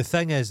The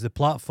thing is, the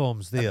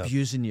platform's there.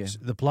 abusing you.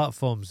 The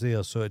platform's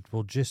there, so it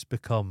will just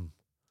become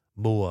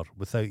more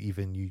without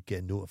even you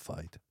getting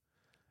notified.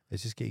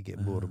 It's just going to get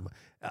more and more.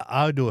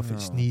 I know if Oh. it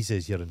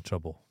sneezes, you're in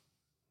trouble.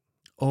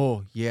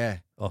 Oh, yeah.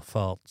 Or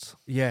farts.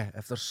 Yeah.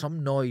 If there's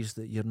some noise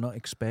that you're not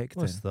expecting.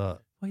 What's that?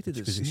 Why did it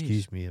Because, sneeze?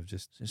 excuse me, I've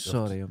just...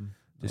 Sorry, I'm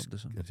Just, up to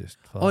something. I just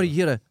Oh, farted. you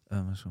hear it?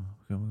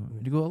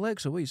 You go,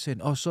 Alexa, what are you saying?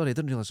 Oh, sorry, I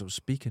didn't realise I was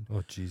speaking.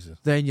 Oh, Jesus.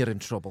 Then you're in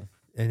trouble.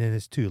 And then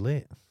it's too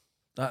late.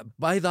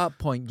 By that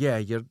point,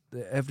 yeah,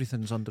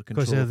 everything's under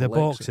control. Because of the Alexa.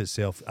 box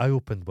itself, I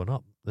opened one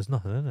up. There's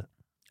nothing in it.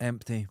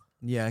 Empty.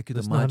 Yeah, I could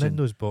There's nothing in imagine.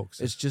 those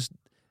boxes.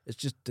 It's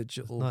just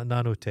digital, Not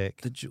nanotech.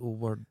 digital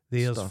word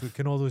There's stuff.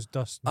 freaking all those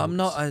dust motes. I'm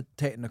not a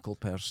technical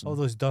person. All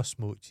those dust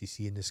motes you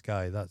see in the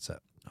sky, that's it.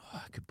 Oh,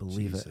 I could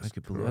believe it. I Jesus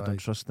could believe. I don't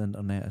Christ. trust the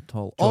internet at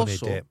all. Johnny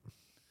Also, Depp.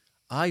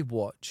 I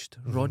watched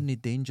Mhm. Rodney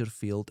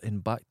Dangerfield in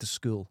Back to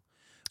School,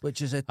 which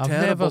is a I've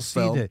terrible never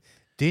film. seen it.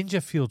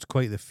 Dangerfield's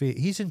quite the fate.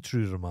 He's in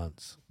True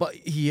Romance. But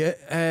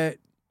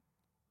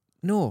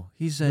no,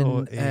 he's in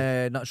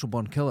No, Natural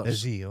Born Killers.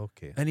 Is he?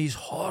 Okay. And he's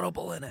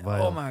horrible in it.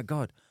 Vile. Oh my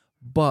god!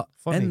 But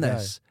Funny in guy.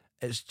 this,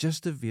 it's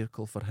just a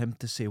vehicle for him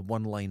to say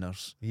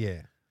one-liners,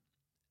 Yeah.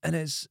 and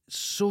it's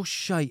so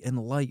shite and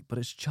light, but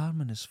it's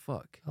charming as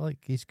fuck.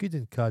 He's good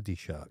in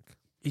Caddyshack.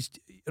 He's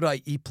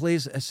right. He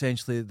plays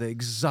essentially the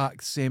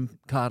exact same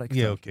character.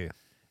 Yeah, okay.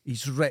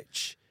 He's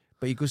rich,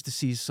 but he goes to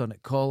see his son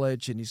at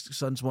college, and his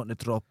son's wanting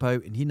to drop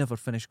out, and he never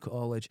finished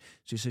college.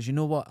 So he says, "You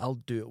know what? I'll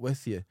do it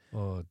with you."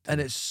 Oh, And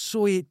dear. it's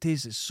so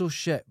 80s, it's so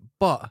shit,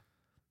 but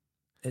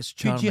it's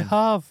charming. Could you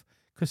have...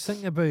 Because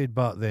thinking about it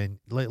back then,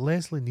 like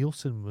Leslie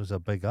Nielsen was a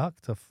big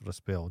actor for a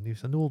spell, and he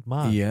was an old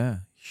man. Yeah,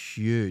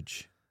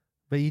 huge.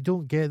 But you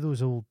don't get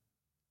those old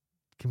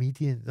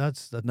comedian.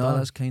 That's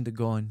that's kind of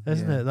gone,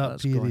 isn't yeah, it? That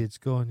that's period's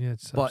gone. Yeah,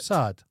 it's But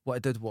sad. What I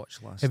did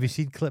watch last Have you night.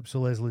 seen clips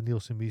of Leslie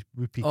Nielsen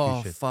whoopee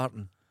Oh, cushion?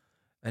 farting.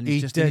 And He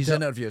he's just in did his it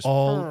interviews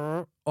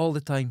all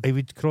the time. He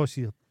would cross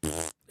you.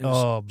 It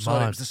was, sorry,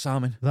 man. it was the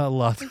salmon. That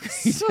lad.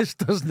 He just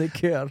doesn't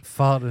care.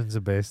 Farting's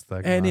the best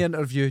thing. Any man.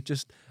 interview,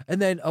 just. And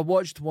then I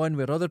watched one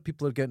where other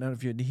people are getting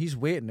interviewed and he's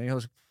waiting and he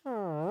was.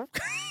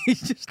 He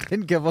just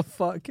didn't give a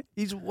fuck.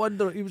 He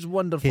was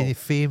wonderful. Kenny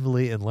fame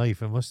late in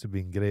life, it must have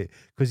been great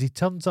because he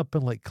turns up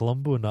in like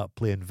Columbo and that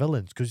playing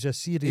villains because he's a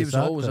serious He was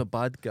actor. always a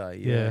bad guy.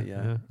 Yeah, Yeah,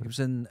 yeah. yeah. He was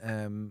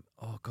in.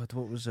 Oh God,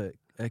 what was it?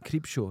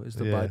 Creepshow is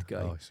the Yeah. bad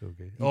guy. Oh, so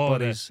good. He Oh,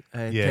 buddies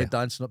yeah. Ted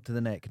Danson up to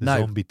the neck. the Now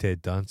zombie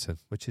Ted Danson,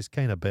 which is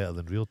kind of better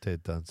than real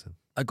Ted Danson.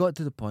 I got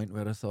to the point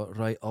where I thought,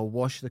 right, I'll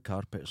wash the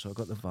carpet. So I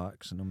got the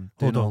Vax and I'm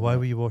Hold doing on, all why that.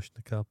 were you washing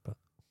the carpet?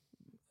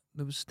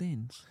 There was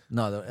stains.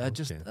 No,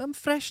 Okay. I'm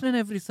freshening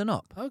everything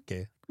up.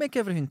 Okay. Make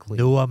everything clean.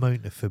 No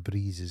amount of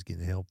Febreze is going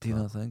to help. Do you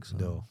that. not think so?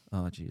 No.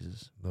 Oh,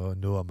 Jesus.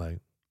 No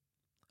amount.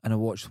 And I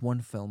watched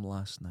one film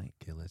last night.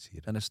 Okay, let's hear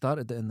it. And I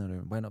started it in the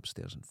room, went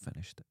upstairs and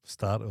finished it.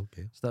 Start,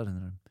 okay. Started in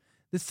the room.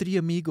 The Three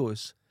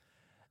Amigos.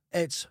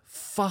 It's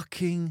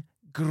fucking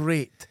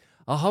great.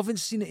 I haven't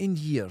seen it in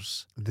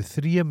years. The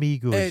Three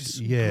Amigos, It's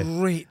yeah.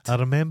 great. I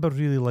remember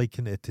really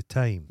liking it at the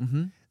time.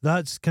 Mm-hmm.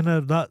 That's kind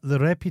of the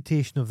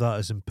reputation of that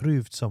has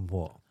improved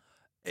somewhat.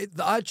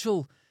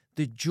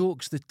 The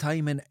jokes, the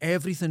timing,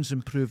 everything's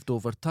improved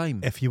over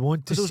time. If you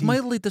want to Because it was see,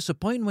 mildly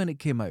disappointing when it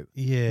came out.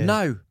 yeah.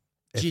 Now,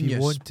 if genius. you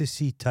want to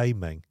see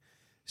timing,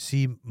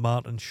 see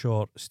Martin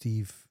Short,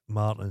 Steve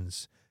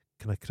Martin's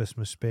kind of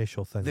Christmas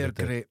special thing. They're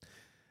they did. great.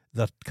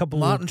 They're a couple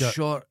Martin of guys.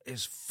 Short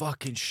is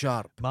fucking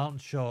sharp. Martin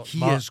Short.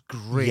 He is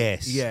great.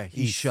 Yes. Yeah,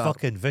 he's sharp.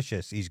 fucking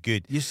vicious. He's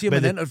good. You see him But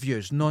in the-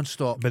 interviews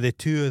non-stop. But the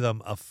two of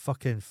them are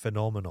fucking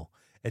phenomenal.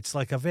 It's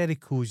like a very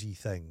cozy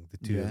thing, the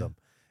two Yeah. of them.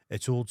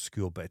 It's old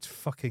school, but it's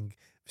fucking...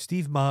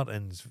 Steve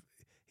Martin's...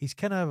 He's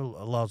kind of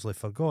largely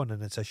forgotten,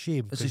 and it's a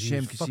shame. It's a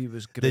shame because he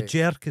was The great.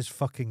 jerk is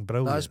fucking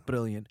brilliant. That's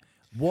brilliant.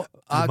 What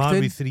the man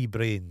acting? with three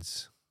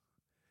brains.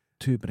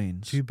 Two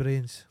brains. Two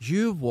brains.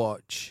 You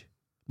watch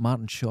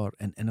Martin Short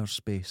in Inner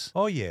Space.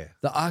 Oh, yeah.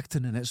 The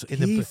acting in it, Can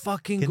the he be-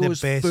 fucking Can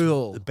goes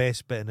full. The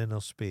best bit in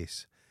Inner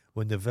Space,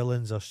 when the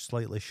villains are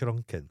slightly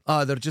shrunken.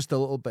 They're just a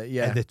little bit,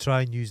 yeah. And they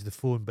try and use the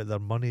phone, but their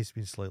money's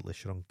been slightly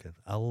shrunken.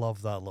 I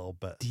love that little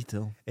bit.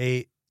 Detail.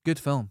 Good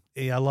film.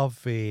 I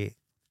love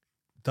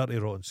Dirty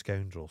Rotten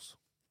Scoundrels.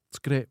 It's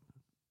great.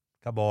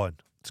 Come on.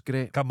 It's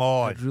great. Come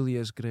on. It really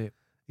is great.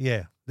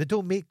 Yeah. They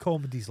don't make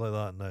comedies like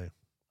that now.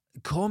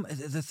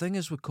 The thing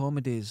is with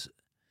comedies,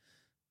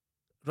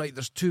 right,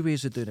 there's two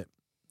ways of doing it.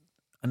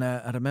 And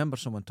I remember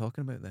someone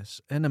talking about this.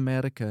 In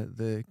America,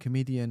 the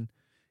comedian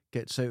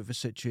gets out of a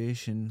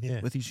situation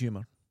Yeah. with his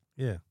humour.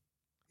 Yeah.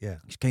 Yeah.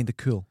 He's kind of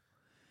cool.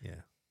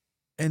 Yeah.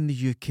 In the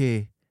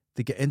UK,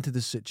 they get into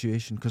the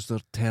situation because they're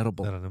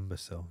terrible. They're an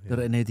imbecile. Yeah.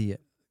 They're an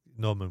idiot.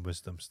 Norman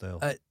Wisdom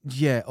style.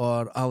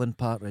 Or Alan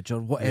Partridge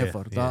or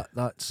whatever. Yeah,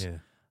 That's yeah.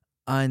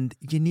 and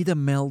you need a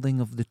melding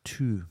of the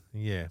two,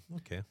 Yeah.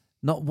 Okay.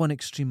 not one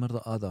extreme or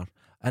the other.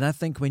 And I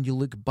think when you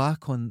look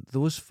back on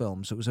those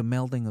films, it was a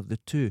melding of the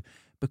two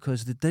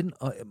because they didn't.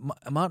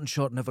 Martin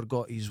Short never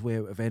got his way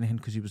out of anything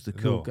because he was the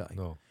cool guy.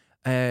 No.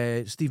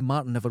 Steve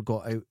Martin never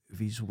got out of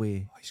his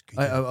way Oh, he's good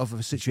out of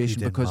a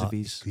situation because of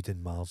He's his. good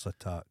in Mars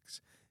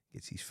Attacks.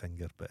 Gets his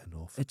finger bitten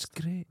off. It's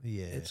great.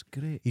 Yeah. It's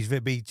great. He's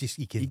very, but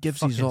he can He gives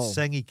fucking his all.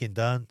 sing, he can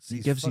dance. He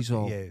He's gives his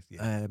fucking- all. Yeah,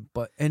 yeah.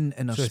 But in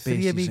a So space, Three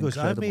he's Amigos,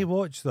 I incredible. may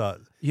watch that.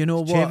 You know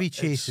what? Chevy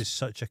Chase It's- is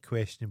such a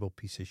questionable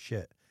piece of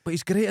shit. but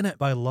he's great in it.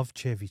 But I love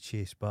Chevy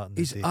Chase back in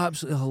the He's day.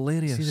 absolutely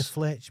hilarious. See the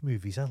Fletch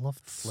movies? I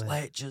loved Fletch.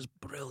 Fletch is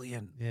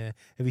brilliant. Yeah.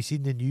 Have you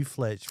seen the new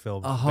Fletch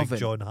film? I Big haven't.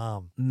 John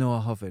Hamm. No,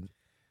 I haven't.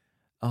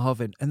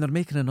 And they're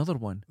making another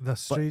one.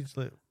 That's strange.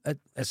 Like, A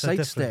It's a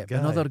sidestep. different guy.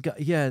 Another guy.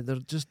 Yeah, they're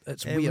just.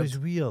 It's it weird. was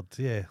weird,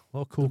 yeah. A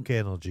lot of coke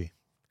energy.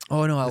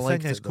 Oh no, I The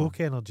like thing is, it. though. coke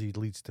energy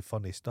leads to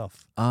funny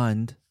stuff.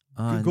 And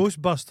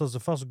Ghostbusters, the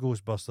first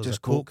Ghostbusters, Just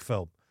a coke Coke.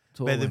 film.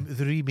 totally. But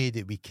they remade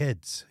it with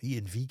kids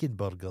eating vegan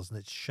burgers, and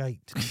it's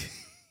shite.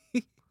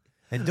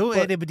 And don't But-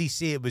 anybody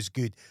say it was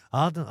good.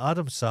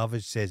 Adam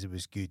Savage says it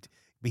was good,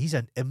 but he's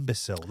an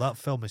imbecile. That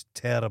film is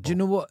terrible. Do you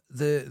know what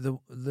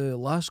the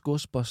last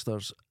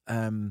Ghostbusters?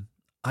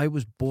 I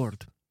was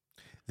bored.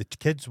 the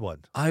kids one?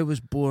 I was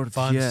bored.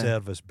 Fan yeah.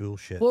 service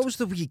bullshit. What was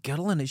the wee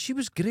girl in it? She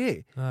was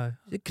great. Aye.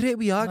 A great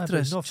wee Aye, but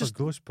actress. not for just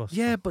Ghostbusters.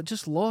 yeah, but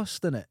just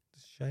lost in it.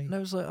 It's shite. And I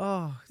was like,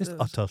 oh, It's that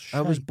was- utter shite.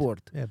 I was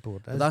bored. Yeah,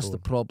 bored. But that's the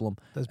problem.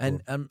 That's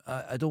And bored.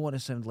 I don't want to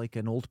sound like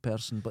an old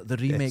person, but the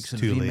remakes it's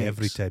and too remakes. late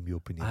every time you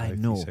open your I mouth.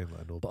 know. You sound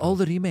like an old But all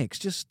the person. remakes,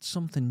 just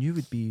something new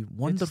would be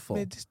wonderful.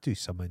 Yeah, just do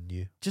something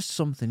new. Just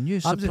something new.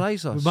 I'm just-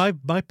 Surprise us.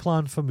 My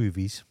plan for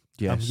movies.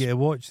 I'm yes. going to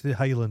watch the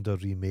Highlander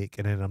remake,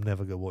 and then I'm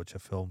never going to watch a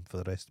film for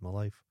the rest of my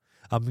life.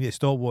 I'm going to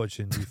stop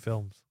watching new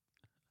films.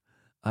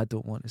 I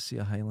don't want to see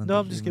a Highlander. No,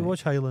 I'm just going to remake.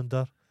 watch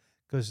Highlander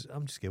because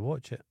I'm just going to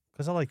watch it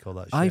because I like all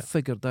that shit. I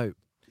figured out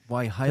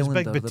why 'Cause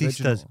Highlander the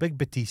original. Big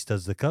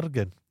Batista's the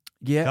Kurgan.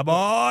 Yeah, Come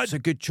on. it's a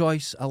good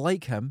choice. I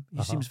like him. He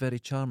Uh-huh. seems very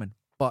charming.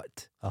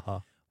 But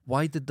Uh-huh.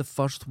 why did the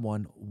first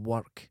one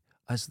work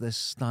as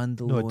this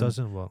standalone? No, it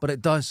doesn't work. But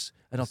it does,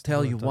 and I'll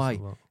tell you why.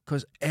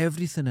 Because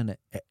everything in it,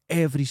 at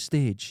every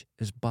stage,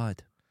 is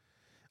bad.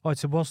 Oh,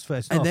 it's the worst fit.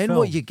 It's not And a then film.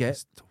 what you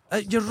get,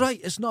 you're right,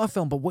 it's not a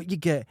film, but what you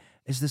get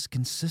is this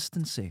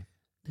consistency.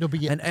 No,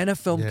 but And in a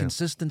film,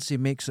 consistency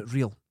makes it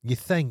real. you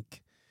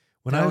think,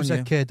 when I was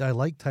a kid, I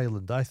liked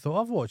Highlander. I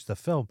thought, I've watched the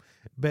film.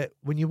 But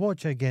when you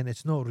watch it again,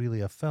 it's not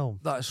really a film.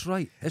 That's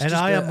right. It's And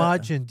just I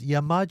imagine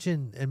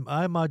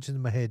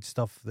in my head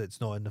stuff that's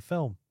not in the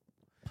film.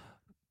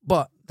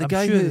 But the I'm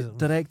guy sure who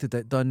directed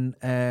it done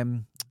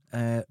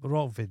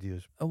Rock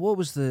videos. what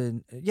was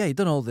he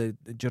done all the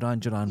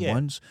Duran Yeah.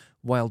 ones,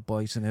 Wild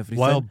Boys and everything.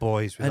 Wild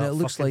Boys with and that it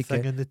looks fucking like thing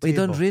it. in the But he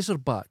done table.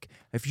 Razorback.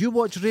 If you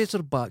watch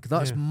Razorback,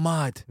 that's Yeah.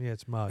 mad. Yeah,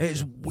 it's mad.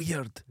 It's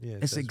weird. Yeah,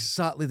 It's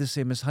exactly the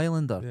same as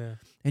Highlander. Yeah.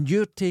 And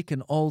you're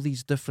taking all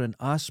these different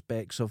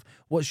aspects of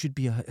what should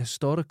be a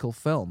historical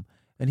film,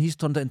 and he's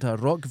turned it into a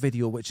rock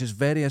video, which is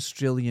very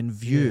Australian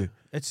view. Yeah.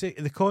 It's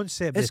the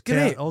concept. It's they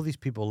great. all these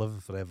people living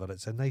forever.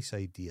 It's a nice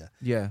idea,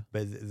 Yeah.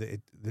 but they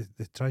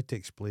tried to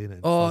explain it.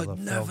 In Oh,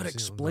 further never films.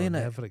 explain No,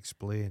 it. Never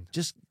explain.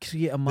 Just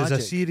create a There's magic.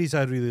 a series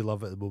I really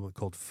love at the moment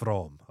called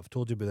From. I've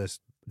told you about this.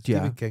 Yeah.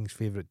 Stephen King's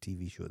favourite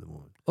TV show at the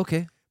moment.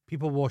 Okay.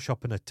 People wash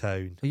up in a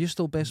town. Are you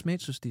still best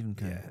mates with Stephen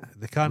King? Yeah,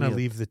 they kind of Weird.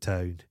 leave the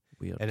town,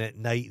 Weird. and at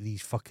night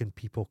these fucking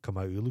people come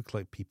out who look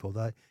like people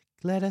that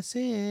let us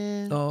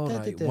in. Oh, Da,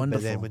 right, da, da. But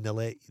wonderful. then when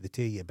they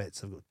tell you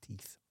bits have got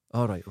teeth.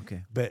 All right.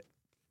 Okay. But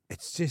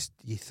it's just,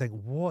 you think,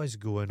 what is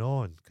going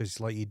on? Because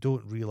like you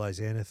don't realise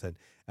anything,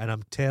 and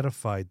I'm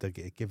terrified to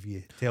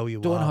tell you.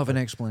 Don't what have an happened.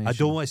 explanation. I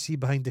don't want to see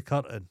behind the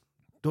curtain.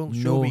 Don't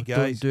show No, me,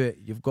 guys. don't do it.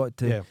 You've got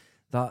to. Yeah,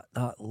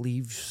 That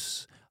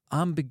leaves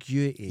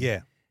ambiguity.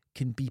 yeah.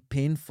 Can be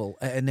painful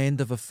at an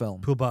end of a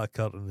film. Pull back a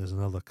curtain. There's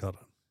another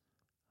curtain.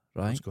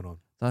 Right. What's going on?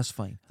 That's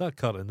fine. That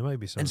curtain. There might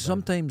be something. And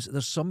sometimes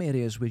there's some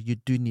areas where you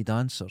do need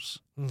answers.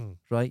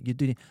 Right? You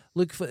do need,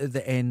 look for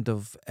the end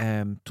of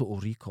Total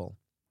Recall.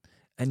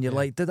 And you're Yeah.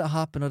 like, did it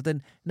happen or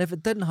didn't? And if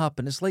it didn't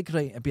happen, it's like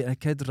being a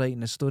kid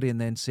writing a story and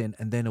then saying,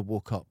 and then I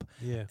woke up.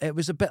 Yeah. It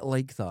was a bit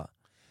like that.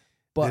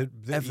 But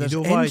if there's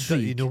you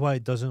intrigue, know why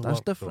it doesn't that's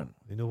work? though? different.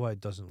 You know why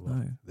it doesn't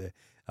work? No.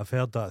 I've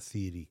heard that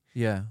theory.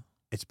 Yeah.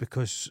 It's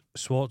because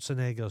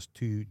Schwarzenegger's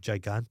too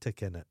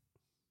gigantic in it.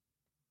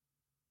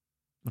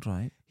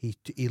 Right.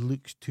 He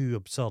looks too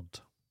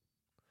absurd.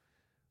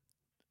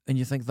 And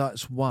you think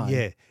that's why?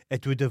 Yeah,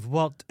 it would have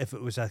worked if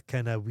it was a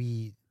kind of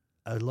a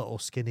little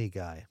skinny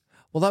guy.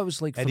 Well, that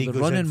was like And from he the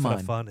goes Running in for a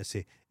Man.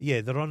 fantasy.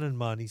 Yeah, the Running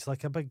Man. He's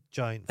like a big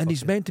giant. And he's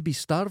fucking- meant to be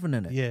starving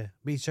in it. Yeah,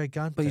 but he's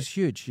gigantic. But he's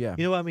huge, yeah.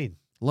 You know what I mean?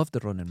 Love the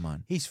Running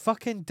Man. He's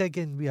fucking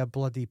digging with a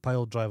bloody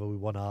pile driver with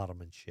one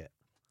arm and shit.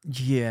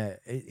 Yeah.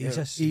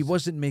 He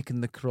wasn't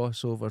making the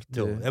crossover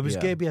to... No, it was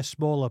going to be a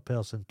smaller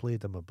person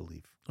played him, I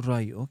believe.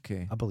 Right,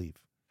 okay. I believe.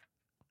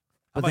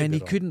 But then he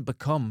couldn't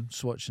become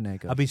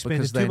Schwarzenegger. I've been spending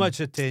because too then- much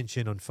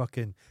attention on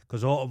fucking...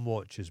 Because Autumn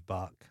Watch is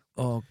back.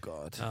 Oh,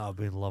 God. I've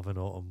been loving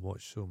Autumn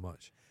Watch so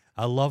much.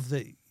 I love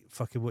that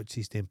fucking, what's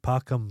his name?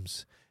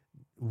 Packham's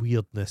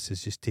weirdness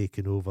is just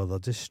taking over. They're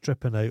just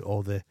stripping out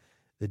all the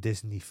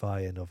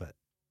Disney-fying of it.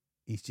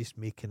 He's just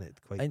making it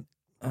quite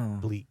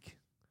bleak.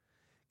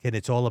 And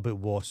it's all about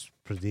wasps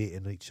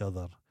predating each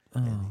other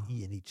and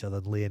eating each other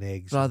and laying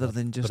eggs. Rather on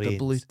their than just brains. a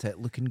blue tit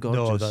looking No,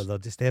 gorgeous. they're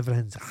just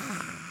everything's...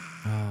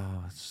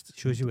 Oh,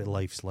 Shows you what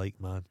life's like,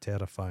 man.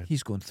 Terrifying.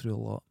 He's going through a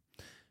lot.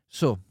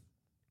 So,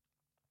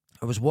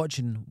 I was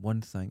watching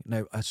one thing.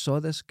 Now, I saw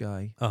this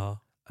guy, Uh-huh.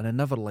 and I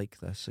never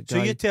liked this. A So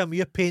guy, you tell me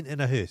you're painting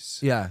a house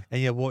yeah,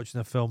 and you're watching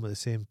a film at the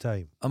same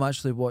time. I'm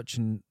actually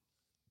watching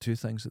two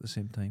things at the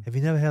same time. Have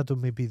you never heard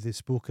of maybe the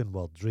spoken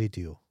word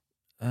radio?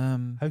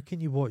 How can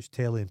you watch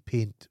telly and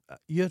paint? I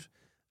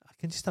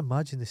can just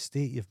imagine the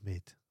state you've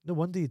made. No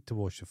wonder you had to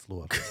wash the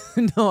floor.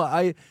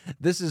 No,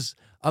 this is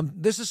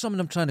something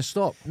I'm trying to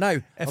stop. Now,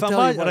 If I'll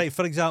tell you what, right,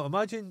 for example,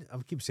 imagine, I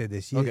keep saying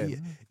this, Okay.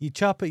 you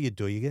chap at your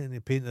door, you get in the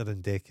painter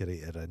and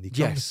decorator, and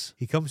Yes.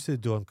 he comes to the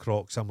door and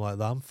crocs. I'm like,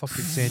 I'm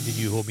fucking sending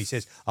you home. He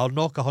says, I'll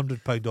knock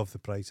 £100 off the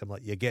price. I'm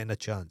like, you're getting a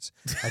chance.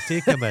 I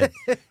take him in.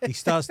 He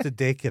starts to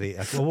decorate.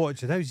 I go,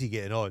 watching, how's he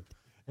getting on?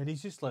 And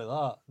he's just like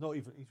that. Not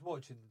even, he's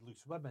watching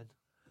Loose Women.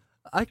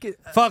 I could,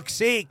 Fuck's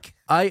sake.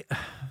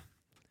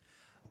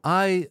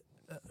 I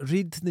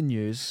read the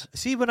news,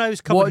 See, when I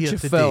was coming watch here a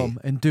today, film,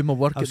 and do my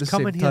work I at was the same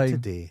coming here time.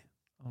 today,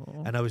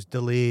 Oh. and I was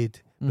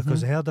delayed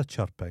because Mhm. I heard a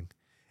chirping,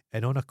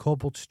 and on a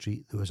cobbled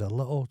street there was a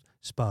little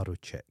sparrow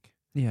chick,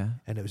 Yeah.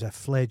 and it was a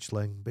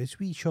fledgling, but it's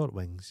wee short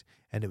wings,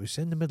 and it was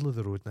in the middle of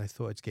the road, and I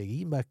thought it's getting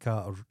eaten by a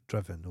cat or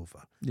driven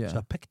over, Yeah. so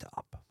I picked it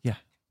up. Yeah.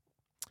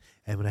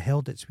 And when I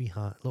held its wee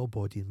little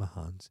body in my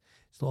hands,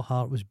 its little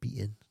heart was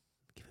beating,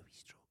 give it a wee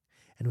stroke,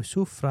 and it was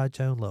so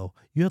fragile and little.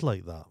 You're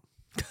like that.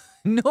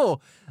 No,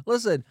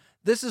 listen,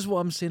 this is what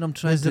I'm saying I'm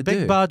trying There's to the big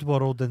do. bad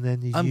world, and then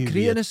there's I'm you with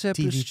creating your a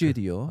separate TV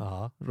studio,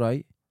 Uh-huh,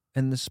 right,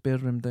 in the spare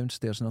room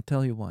downstairs, and I'll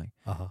tell you why.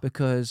 uh-huh.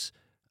 Because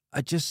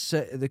I just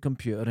sit at the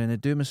computer and I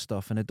do my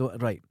stuff and I don't,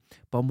 right,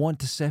 but I want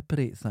to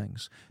separate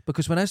things.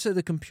 Because when I sit at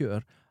the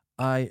computer,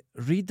 I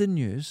read the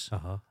news,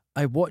 Uh-huh.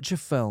 I watch a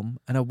film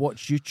and I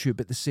watch YouTube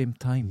at the same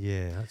time.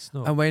 Yeah, that's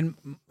not. And when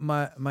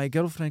my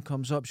girlfriend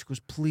comes up, she goes,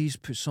 "Please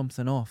put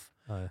something off,"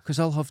 Aye. because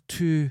I'll have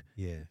two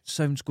Yeah.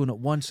 sounds going at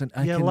once, and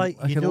I Yeah, can like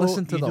I can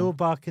listen to you them. know,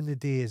 back in the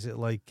day, is it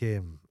like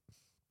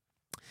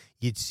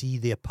you'd see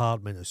the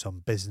apartment of some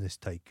business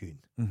tycoon,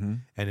 Mm-hmm.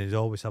 and it'd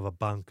always have a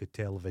bank of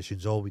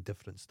televisions, all with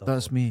different stuff.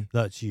 That's on. me.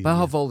 That's you. But I yeah.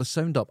 have all the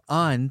sound up,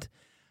 and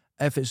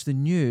if it's the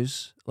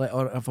news, like,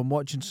 or if I'm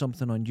watching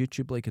something on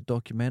YouTube, like a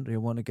documentary, I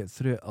want to get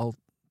through it, I'll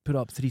put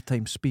up 3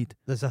 times speed.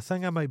 There's a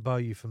thing I might buy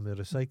you from the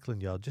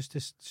recycling yard just to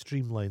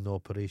streamline the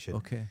operation.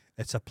 Okay.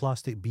 It's a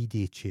plastic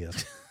bidet chair.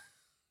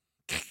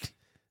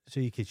 So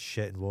you could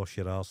shit and wash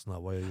your arse and that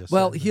while you're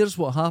Well, sitting here's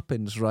what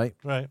happens, right?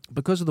 there. Right.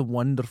 Because of the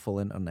wonderful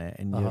internet,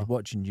 and you're Uh-huh.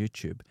 watching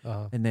YouTube,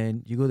 Uh-huh. and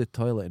then you go to the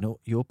toilet and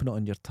you open it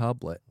on your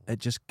tablet, it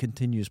just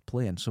continues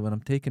playing. So when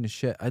I'm taking a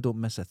shit, I don't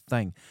miss a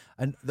thing.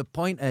 And the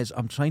point is,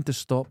 I'm trying to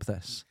stop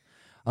this.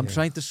 I'm Yeah.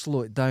 trying to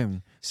slow it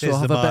down. Says so I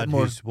have the a man bit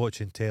more. who's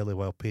watching telly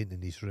while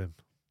painting his room.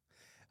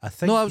 I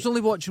think. No, I was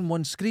only watching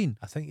one screen.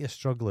 I think you're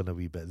struggling a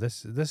wee bit.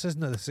 This isn't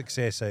the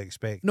success I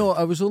expected. No,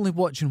 I was only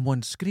watching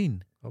one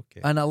screen,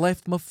 Okay. and I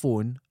left my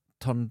phone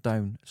turned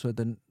down so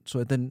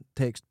I didn't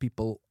text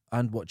people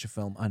and watch a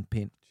film and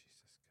paint.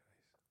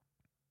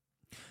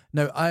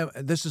 Now,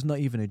 this is not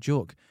even a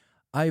joke.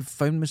 I've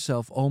found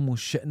myself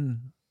almost shitting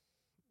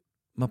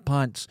my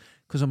pants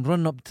because I'm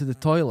running up to the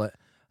toilet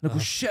and I go,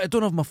 shit, I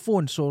don't have my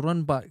phone, so I'll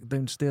run back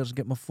downstairs,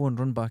 get my phone,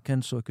 run back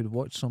in so I could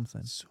watch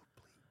something. That's so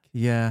bleak.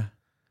 Yeah,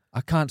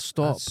 I can't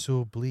stop. That's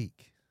so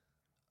bleak.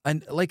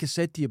 And like I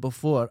said to you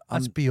before,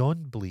 That's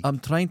beyond bleak. I'm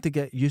trying to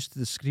get used to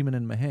the screaming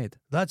in my head.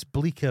 That's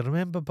bleaker.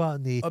 Remember back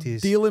in the I'm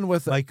 80s, dealing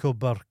with it. Michael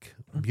Burke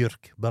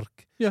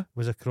Yeah.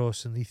 was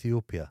across in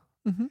Ethiopia,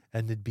 Mm-hmm.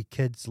 and there'd be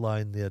kids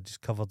lying there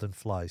just covered in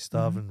flies,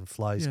 starving, and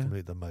flies Yeah. coming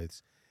out their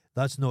mouths.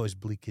 That's not as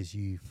bleak as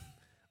you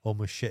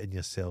almost shitting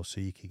yourself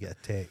so you could get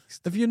a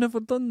text. Have you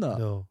never done that?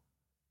 No.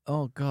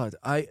 Oh God!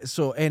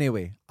 So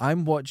anyway,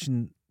 I'm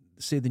watching,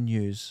 say, the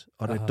news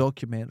or a Uh-huh.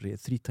 documentary at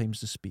 3 times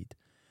the speed,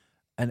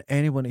 and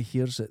anyone who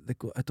hears it, they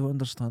go, "I don't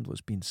understand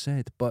what's being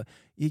said." But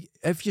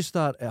if you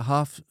start at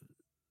half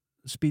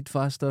speed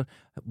faster,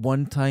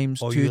 1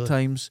 times, Oh, 2 you'll-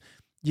 times,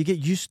 you get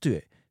used to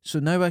it. So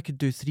now I could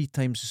do 3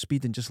 times the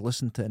speed and just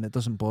listen to it, and it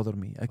doesn't bother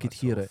me. I could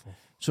That's hear it. awful.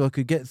 So I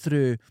could get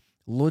through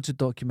loads of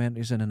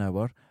documentaries in an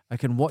hour. I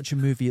can watch a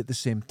movie at the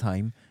same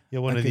time.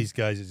 You're one I of could- these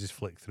guys that just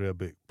flick through a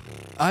book.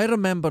 I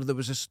remember there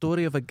was a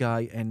story of a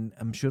guy in,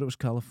 I'm sure it was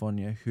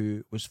California,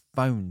 who was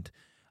found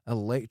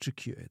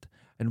electrocuted.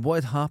 And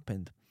what had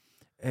happened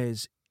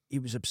is he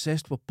was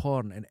obsessed with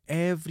porn, and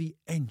every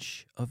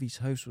inch of his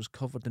house was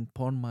covered in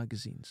porn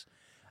magazines.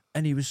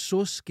 And he was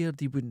so scared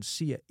he wouldn't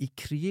see it. He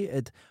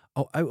created,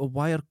 out of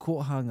wire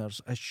coat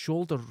hangers, a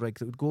shoulder rig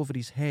that would go over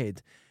his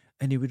head,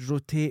 and he would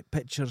rotate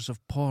pictures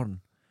of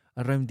porn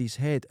around his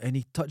head, and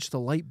he touched a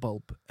light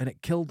bulb, and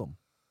it killed him.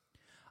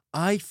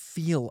 I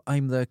feel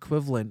I'm the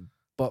equivalent,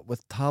 but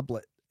with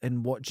tablet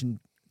and watching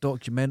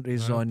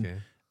documentaries on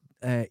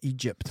Okay.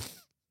 Egypt.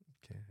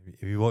 Okay.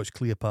 Have you watched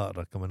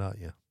Cleopatra coming at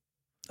you?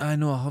 I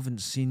know I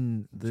haven't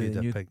seen the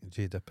new.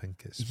 Jada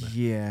Pinkett Smith.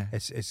 Yeah.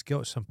 It's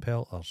got some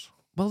pelters.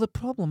 Well, the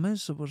problem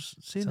is that we're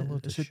saying It's a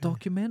load it's of a shite.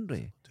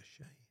 documentary,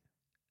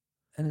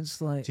 and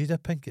it's like Jada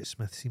Pinkett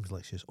Smith seems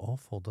like she's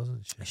awful,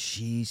 doesn't she?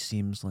 she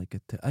seems like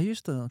a. I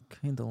used to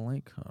kind of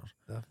like her.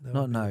 I've never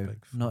Not been a now.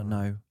 big Not fan.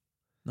 now.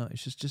 No, it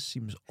just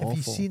seems Have awful.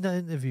 you seen that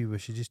interview where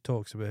she just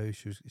talks about how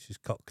she's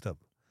cucked up?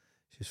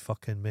 She's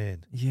fucking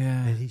men.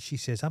 Yeah. And she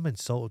says, I'm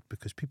insulted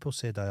because people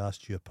said I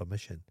asked your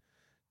permission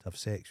to have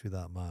sex with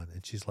that man.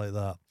 And she's like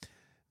that.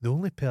 The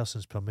only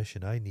person's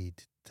permission I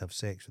need to have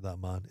sex with that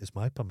man is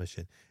my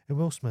permission. And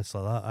Will Smith's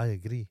like that. I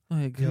agree.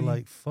 I agree. You're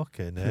like,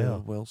 fucking Poor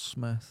hell. Will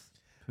Smith.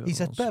 Poor He's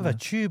a Will bit of a Smith.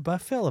 tube. I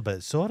felt a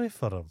bit sorry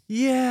for him.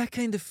 Yeah, I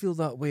kind of feel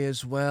that way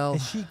as well.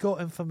 Has she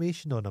got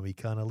information on him? He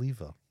can't leave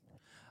her.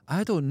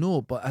 I don't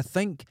know, but I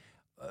think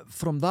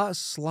from that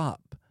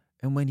slap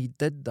and when he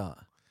did that,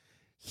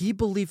 he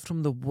believed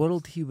from the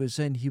world he was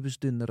in, he was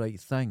doing the right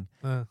thing.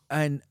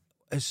 And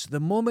it's the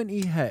moment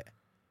he hit,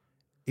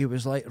 he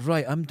was like,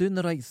 right, I'm doing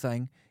the right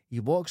thing. He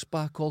walks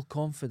back all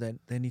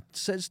confident, then he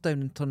sits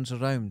down and turns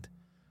around.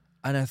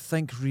 And I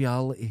think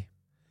reality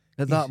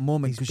at that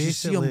moment, because you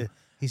see him,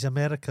 he's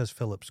America's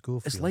Philip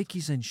Schofield. it's like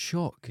he's in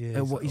shock Yeah, at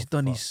he's what like, he's "Oh,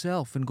 done fuck."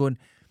 himself and going.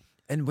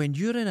 And when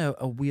you're in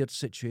a weird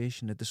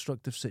situation, a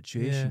destructive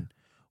situation,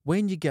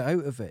 when you get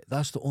out of it,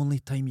 that's the only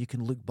time you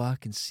can look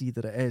back and see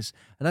that it is.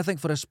 And I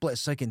think for a split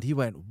second, he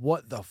went,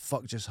 what the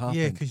fuck just happened?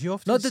 Yeah, because you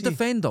often Not to see,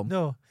 defend him.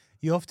 No,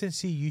 you often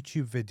see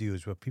YouTube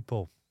videos where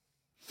people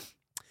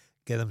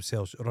get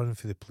themselves running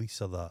for the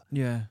police or that.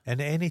 Yeah.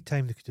 And at any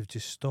time they could have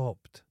just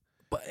stopped.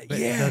 But But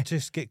yeah, they'll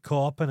just get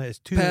caught up in it. It's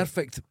too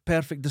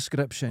perfect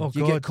description. Oh,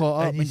 you God. get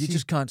caught up And and you you see-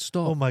 just can't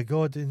stop. Oh my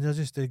God, and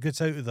it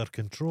gets out of their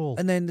control.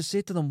 And then they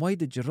say to them, why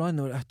did you run?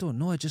 They're like, I don't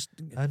know, I just...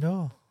 I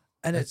know.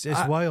 And It's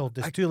I- wild.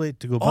 It's too late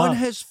to go on back.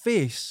 his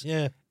face,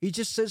 Yeah. he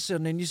just sits there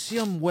and then you see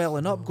him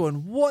welling Oh. up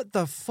going, what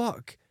the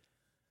fuck?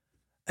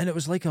 And it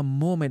was like a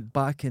moment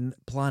back in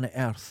planet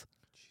Earth.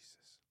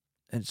 Jesus.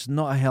 It's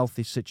not a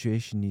healthy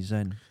situation he's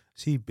in.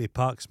 See,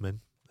 Paxman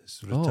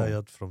is Oh.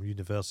 retired from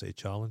University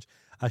Challenge,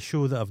 a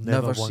show that I've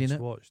never Never seen once it.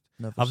 watched.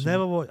 Never I've seen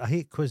never it. watched. I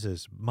hate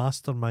quizzes.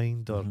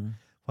 Mastermind or Mhm.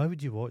 why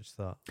would you watch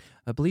that?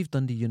 I believe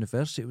Dundee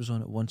University was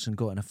on it once and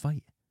got in a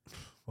fight.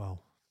 Wow.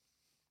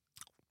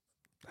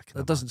 I can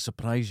That doesn't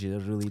surprise you,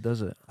 really,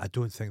 does it? I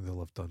don't think they'll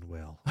have done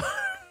well.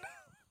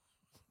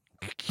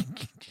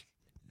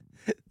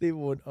 They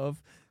won't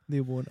have.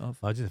 They won't have.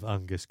 Imagine if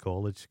Angus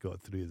College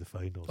got through the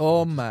finals. Oh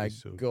That'd my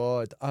just be so-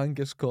 God,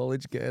 Angus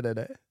College getting in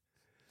it.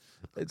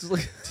 It's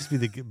like Just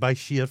be by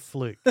sheer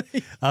fluke.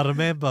 I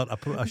remember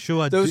a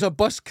show. there was a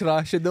bus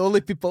crash and the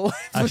only people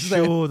left a was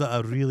them. show that I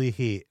really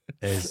hate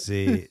is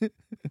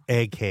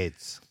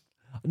Eggheads.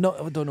 No,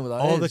 I don't know what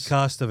that All the is.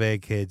 cast of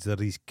Eggheads are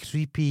these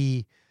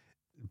creepy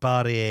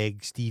Barry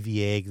Egg,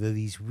 Stevie Egg. They're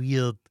these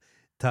weird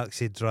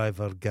taxi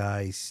driver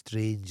guys,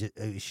 strange, out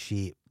of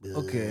shape.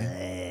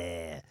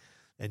 Okay.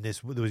 And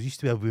there used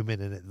to be a woman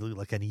in it that looked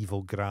like an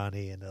evil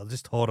granny, and they're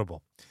just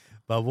horrible.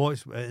 But I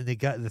watched, and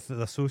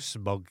they're so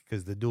smug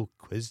because they know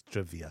quiz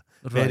trivia.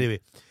 But Right. anyway,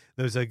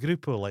 there was a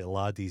group of like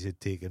laddies who'd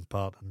taken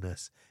part in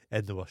this,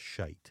 and they were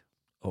shite.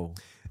 Oh,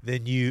 They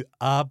knew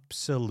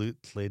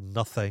absolutely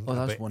nothing Oh,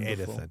 that's about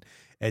wonderful. anything.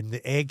 And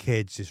the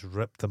Eggheads just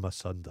ripped them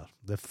asunder.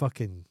 The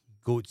fucking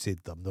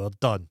goatsied them. They were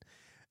done.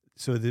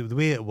 So the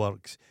way it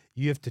works,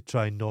 you have to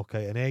try and knock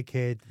out an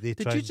Egghead. They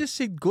did try you and just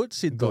say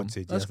goatsied them?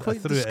 goatsied, That's yes. I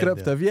quite threw it in there,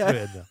 descriptive, threw yeah. it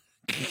in there.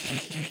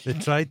 They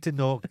tried to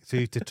knock,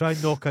 so to try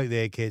and knock out the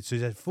Eggheads. So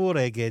you had 4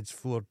 Eggheads,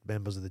 4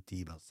 members of the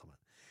team or something.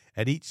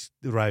 And each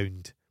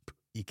round,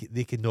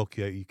 they can knock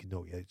you out, you can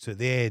knock you out. So at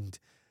the end,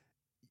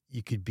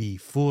 you could be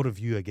 4 of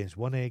you against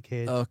 1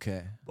 Egghead.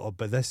 Okay.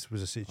 But this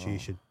was a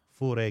situation,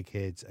 4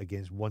 Eggheads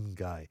against 1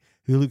 guy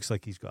who looks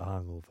like he's got a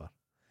hangover.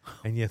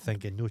 And you're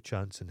thinking, no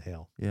chance in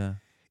hell. Yeah.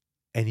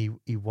 And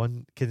he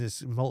won, because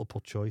it's a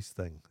multiple choice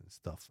thing and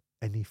stuff.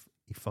 And he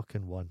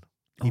fucking won.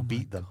 He Oh my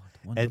beat them.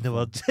 God, And they were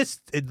wonderful.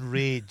 just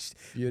enraged.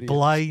 Furious.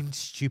 Blind,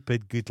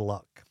 stupid, good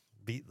luck.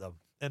 Beat them.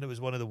 And it was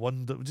one of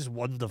the just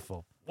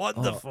wonderful.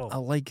 Wonderful. Oh, I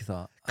like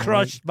that. I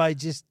Crushed by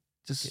just,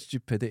 like just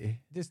stupidity.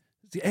 Just-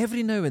 See,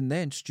 every now and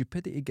then,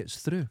 stupidity gets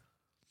through.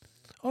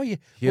 oh yeah.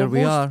 Here Well,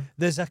 we are.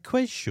 There's a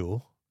quiz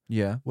show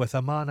Yeah. with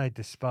a man I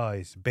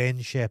despise,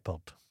 Ben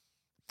Shepherd.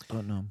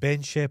 Don't know.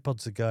 Ben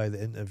Shepherd's the guy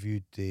that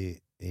interviewed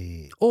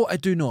Oh, I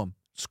do know him.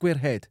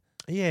 Squarehead.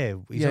 yeah,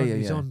 he's Yeah, on, yeah,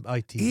 he's yeah. on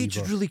ITV. Aged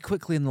but- really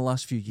quickly in the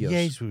last few years.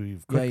 Yeah, he's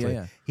moved yeah, quickly.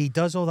 yeah. He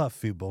does all that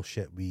football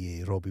shit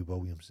with Robbie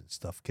Williams and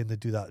stuff. Can they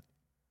do that?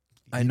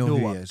 I You know who what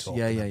he I'm is. talking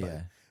Yeah, yeah, about.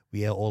 yeah.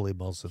 We Ollie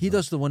Mills. He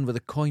does the one with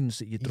the coins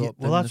that you drop.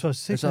 Well, in that's the- what I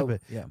was is saying that- about.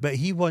 Yeah. But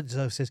he once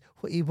says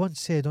what he once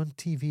said on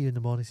TV in the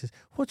morning. He says,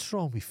 "What's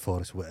wrong with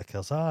Forrest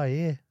Whitaker's eye?"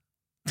 Yeah.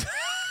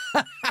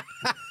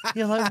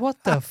 You're like,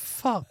 what the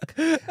fuck?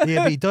 Yeah,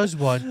 but he does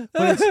one.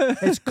 But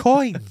it's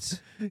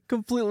coins.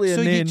 Completely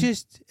So inane.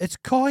 it's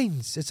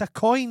coins. It's a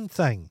coin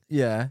thing.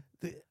 Yeah.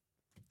 The-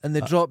 And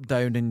they drop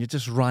down and you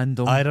just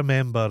random. I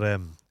remember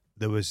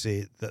there was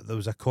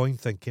a coin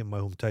thing came in my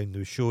hometown. There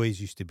was Shoeies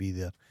used to be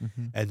there,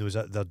 Mhm. and there was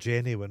their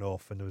Jenny went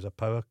off, and there was a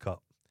power cut,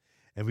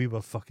 and we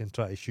were fucking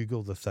trying to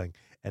shugle the thing,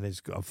 and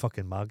it's got a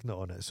fucking magnet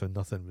on it, so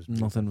nothing was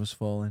moving. Nothing was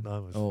falling.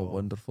 Nothing was Oh, falling.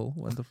 wonderful,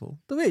 wonderful.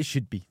 The way it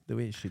should be. The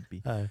way it should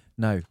be.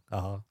 Now,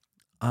 Uh-huh.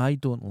 I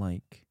don't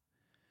like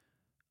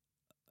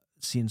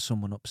seeing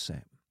someone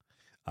upset.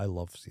 I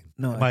love seeing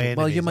No, my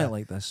well, you enemies, might I-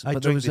 like this. I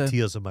but there drink was the a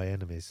tears of my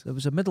enemies. there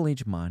was a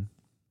middle-aged man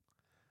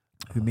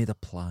who made a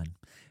plan,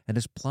 and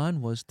his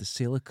plan was to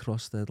sail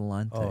across the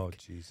Atlantic Oh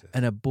Jesus!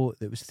 in a boat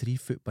that was 3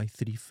 foot by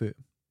 3 foot.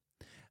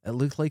 It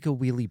looked like a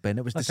wheelie bin.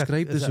 It was Like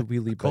described is as a it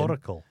wheelie bin.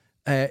 Coracle.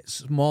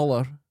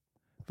 Smaller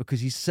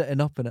because he's sitting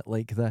up in it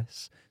like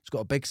this. It's got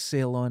a big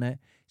sail on it.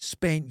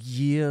 Spent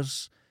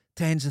years,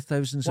 tens of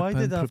thousands Why of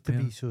pounds did it have to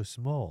preparing. be so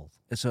small?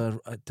 It's to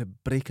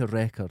break a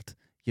record.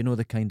 You know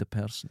the kind of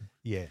person.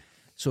 Yeah.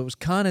 So it was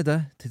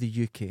Canada to the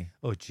UK.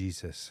 Oh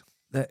Jesus!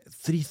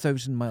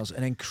 3,000 miles,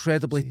 an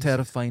incredibly Jesus.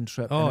 terrifying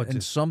trip. Oh, and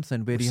just-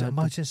 something where he So had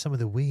to- imagine some of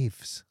the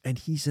waves. and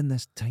he's in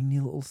this tiny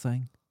little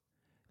thing,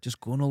 just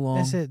going along.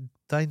 Is it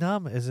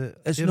dynamic? Is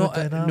it? It's not.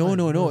 aerodynamic?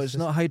 No. It's just-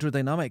 not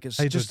hydrodynamic. It's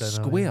just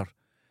Hydrodynamic. square.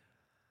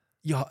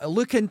 Yeah,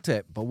 look into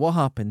it. But what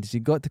happened is he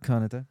got to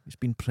Canada. He's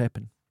been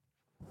prepping.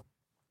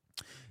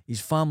 His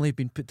family had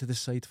been put to the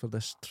side for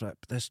this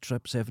trip. This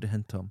trip's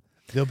everything to him.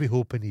 They'll be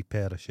hoping he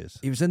perishes.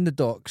 He was in the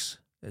docks.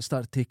 It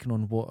started taking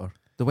on water.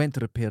 They went to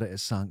repair it. It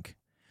sank.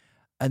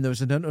 And there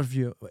was an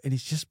interview, and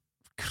he's just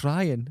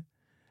crying.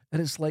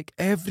 And it's like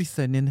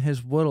everything in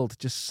his world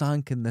just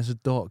sank in this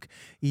dock.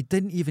 He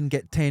didn't even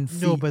get 10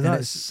 feet. No, but and it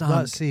that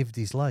sank. saved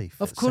his life.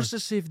 Of course, it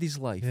saved his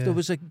life. Yeah. There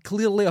was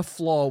clearly a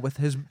flaw with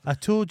his I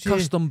told you.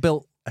 custom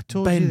built. I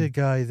told you bin. the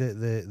guy that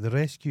the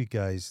rescue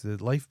guys,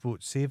 the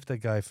lifeboat saved a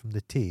guy from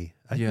the Tay.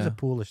 I think he was Yeah. a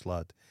Polish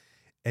lad,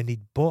 and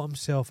he'd bought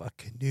himself a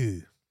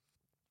canoe,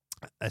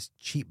 a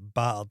cheap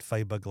battered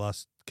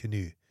fiberglass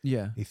canoe.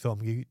 Yeah. He thought, I'm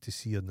going to get to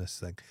sea on this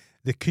thing.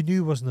 The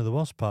canoe wasn't the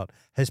worst part.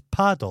 His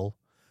paddle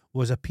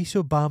was a piece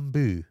of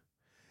bamboo,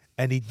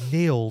 and he'd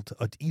nailed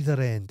at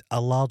either end a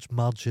large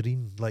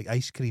margarine, like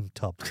ice cream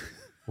tub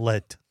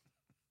lid.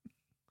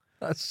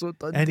 That's so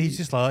Dundee. And he's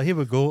just like, here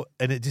we go.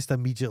 And it just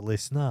immediately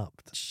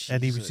snapped.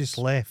 And he was just Jesus.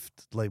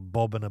 left like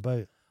bobbing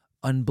about.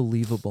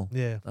 Unbelievable.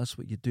 Yeah. That's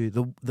what you do.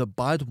 The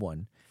bad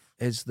one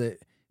is that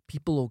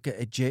people will get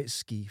a jet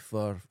ski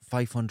for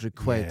 500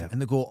 quid Yeah.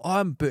 and they go, oh,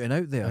 I'm booting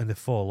out there. And they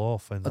fall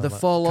off. And Or they're they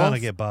like, fall Can I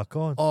off. get back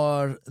on?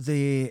 Or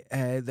the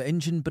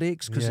engine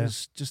breaks because Yeah.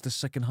 it's just a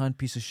second-hand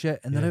piece of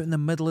shit and they're Yeah. out in the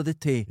middle of the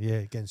day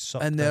Yeah, getting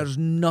sucked and out. there's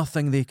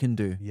nothing they can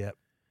do. Yep.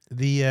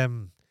 The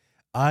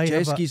I Jet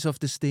have a- skis have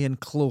to stay in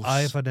close.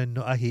 I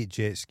hate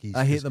jet skis.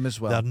 I hate 'cause them as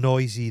well. They're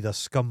noisy. They're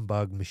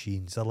scumbag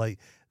machines. They're like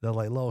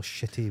little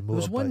shitty motorbikes. There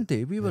was one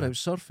day we were Yeah. out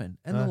surfing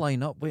in the Aye.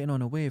 line up waiting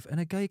on a wave and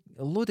a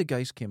load of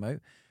guys came out,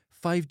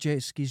 5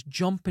 jet skis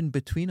jumping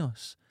between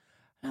us.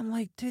 And I'm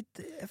like, dude,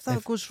 if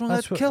that goes wrong,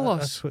 that'd kill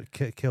us. That's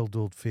what killed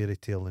Old Fairy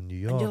Tale in New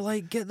York. And you're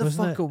like, get the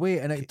Wasn't fuck it? away.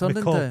 And it turned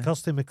into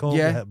Kirsty McCall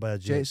Yeah, got hit by a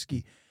jet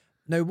ski.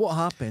 Now, what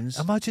happens?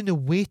 Imagine the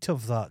weight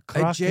of that A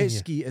cracking jet you.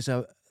 ski is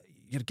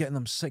you're getting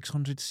them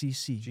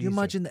 600cc. You Jesus.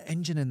 imagine the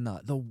engine in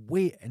that, the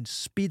weight and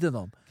speed of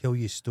them. Kill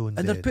you stone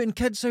And dead. they're putting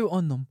kids out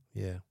on them.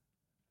 Yeah.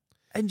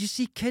 And you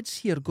see kids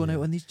here going Yeah.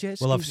 out on these jet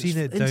skis. Well, I've seen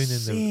it It's down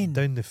insane.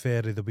 down the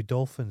ferry. There'll be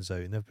dolphins out,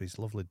 and everybody's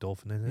lovely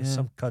dolphin, and there's Yeah.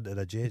 some cunt at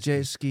a jet,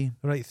 jet ski ski.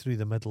 right through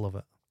the middle of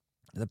it.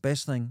 The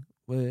best thing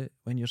when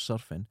you're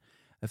surfing,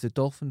 if the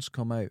dolphins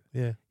come out,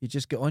 Yeah. you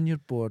just get on your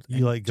board. You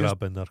and like just-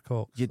 grabbing their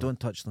cocks. You don't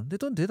touch them. They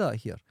don't do that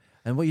here.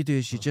 And what you do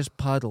is you just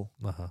paddle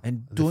Uh-huh.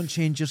 and The don't f-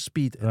 change your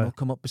speed, and Right. they'll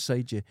come up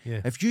beside you.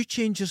 Yeah. If you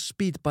change your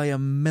speed by a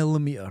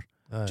millimetre,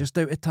 Aye. just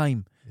out of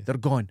time, Yeah. they're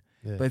gone.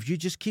 Yeah. But if you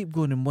just keep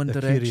going in one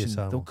They're direction, curious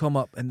they'll animal. come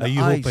up and the Are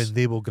you eyes. hoping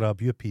they will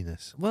grab your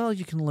penis? Well,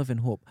 you can live in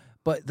hope,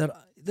 but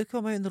they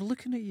come out and they're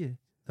looking at you.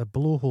 The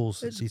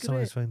blowholes. It's See,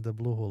 sometimes find the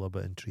blowhole a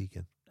bit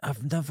intriguing.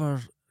 I've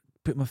never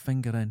put my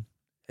finger in.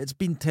 It's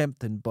been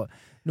tempting, but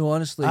no,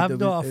 honestly, I'm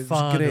not a it was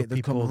fan great. of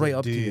They come people right that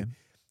up to do- you.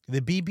 The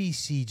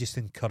BBC just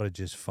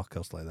encourages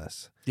fuckers like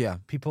this. Yeah,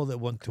 People that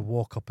want to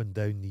walk up and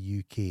down the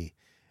UK.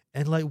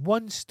 And like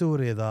one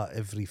story of that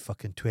every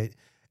fucking 20.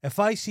 If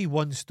I see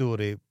one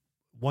story,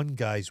 one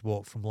guy's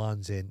walk from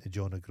Land's End to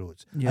John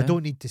O'Groats, yeah. I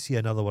don't need to see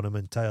another one in my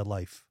entire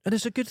life. And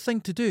it's a good thing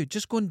to do.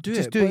 Just go and do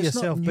Just it. do but it it's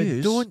not yourself, but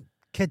news. don't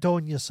kid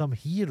on you're some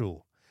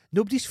hero.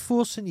 Nobody's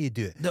forcing you to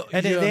do it. No,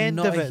 And at you're the end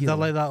not of a it, they're hero.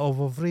 like that, oh,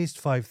 we've raised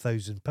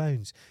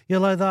 £5,000. You're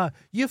like that.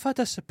 You've had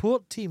a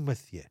support team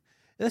with you.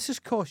 This has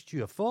cost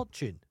you a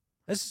fortune.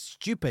 This is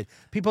stupid.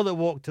 People that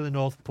walk to the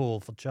North Pole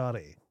for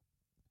charity.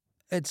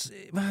 It's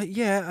It's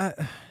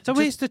a just-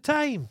 waste of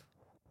time.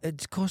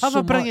 it costs Have so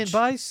a bring much. it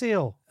by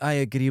sale. I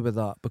agree with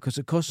that because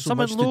it costs so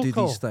Someone much to do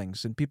local. these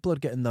things, and people are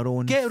getting their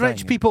own. Get rich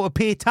thing. people to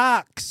pay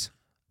tax.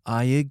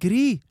 I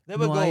agree. There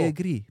we No, I go.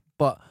 agree.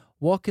 But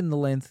walking the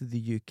length of the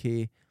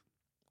UK,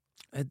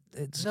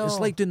 it's No.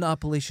 like doing the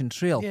Appalachian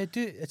Trail. Yeah,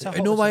 do it's a I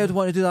know why I'd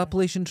want to do the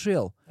Appalachian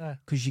Trail Aye.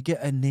 because you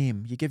get a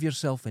name. You give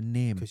yourself a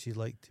name, because you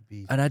like to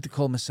be and I'd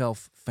call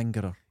myself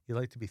Fingerer.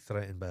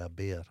 threatened by a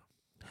bear.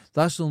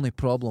 That's the only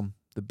problem.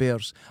 The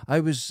bears.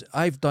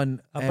 I've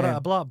done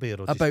A black bear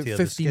will just about tear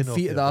the 15 skin off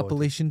feet your of the body.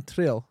 Appalachian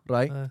Trail,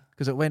 right? Aye.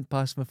 Because it went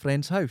past my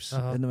friend's house,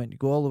 Uh-huh. and they went, you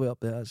go all the way up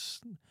there. That's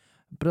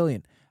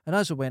brilliant. And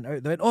as I went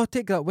out, they went, "Oh,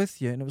 take that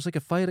with you." And it was like a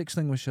fire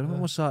extinguisher. Uh.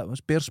 What's that? It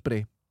was bear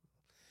spray.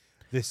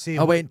 They say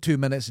I went 2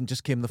 minutes and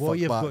just came the what fuck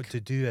you've back. got to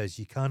do is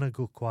you cannot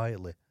go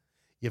quietly.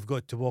 You've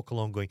got to walk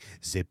along going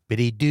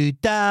zippity doo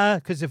da,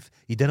 because if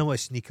you didn't want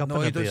to sneak up No,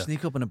 on you a don't bear,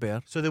 sneak up on a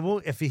bear. so they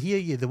won't. If they hear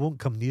you, they won't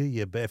come near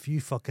you. But if you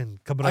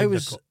fucking come around, I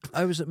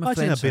the was at my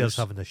imagine a friend's bear's house.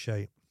 having a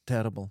shout.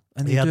 Terrible.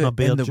 And He they had do my it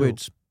bear in the joke.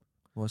 woods.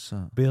 What's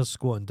that? Bear's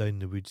squatting down in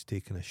the woods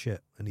taking a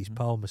shit, and his Mhm.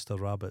 pal Mr.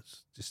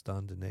 Rabbit's just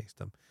standing next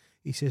to him.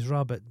 He says,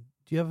 "Rabbit,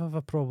 do you ever have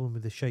a problem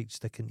with the shite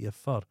sticking to your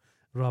fur?"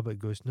 Rabbit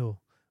goes, "No."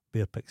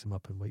 Bear picks him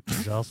up and wipes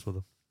his arse with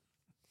him.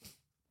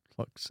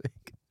 Fuck's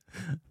sake.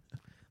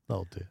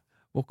 That'll do.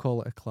 We'll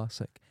call it a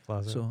classic.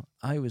 Classic. So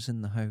I was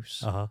in the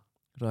house, Uh-huh.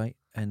 right,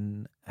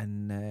 and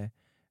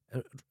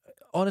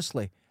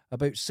honestly,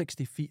 about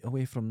 60 feet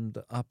away from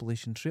the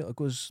Appalachian Trail.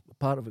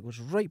 Part of it goes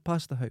right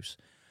past the house.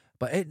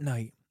 But at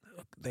night,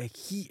 the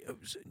heat, it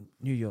was in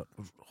New York,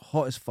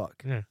 hot as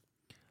fuck. Yeah.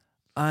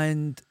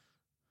 And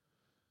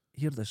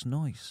hear this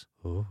noise.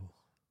 Oh.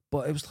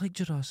 But it was like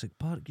Jurassic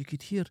Park. You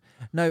could hear.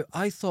 Now,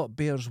 I thought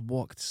bears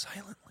walked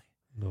silently.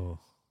 No.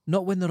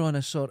 Not when they're on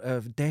a sort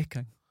of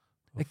decking.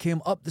 It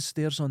came up the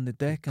stairs on the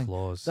decking.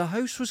 Claws. The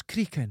house was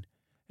creaking.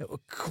 It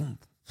would come,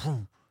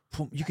 boom,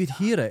 boom. You could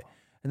hear it.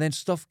 And then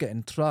stuff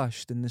getting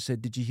trashed. And they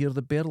said, "Did you hear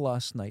the bear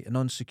last night?" And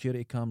on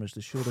security cameras,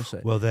 they showed us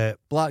it. Well,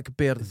 Black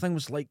bear. The thing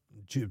was like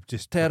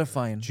just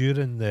terrifying.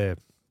 during the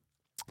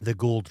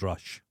gold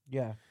rush,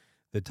 Yeah.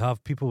 they'd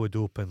have people would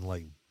open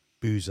like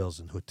boozers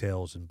and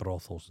hotels and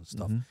brothels and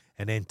stuff Mhm.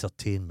 and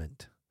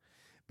entertainment.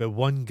 But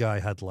one guy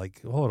had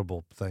like a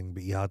horrible thing,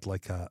 but he had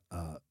like a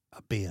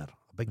bear,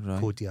 a big Right.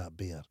 Kodiak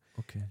bear.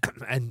 Okay.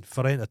 And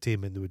for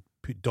entertainment, they would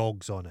put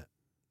dogs on it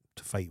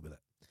to fight with it.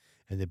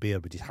 And the bear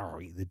would just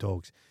eat the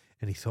dogs.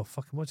 And he thought,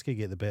 fucking, what's going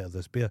to get the better of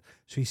this bear?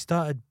 So he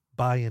started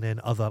buying in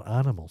other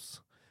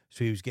animals.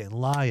 So he was getting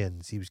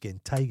lions, he was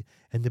getting tiger,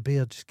 and the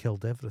bear just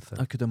killed everything.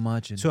 I could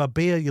imagine. So a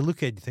bear, you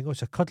look at it and you think, oh,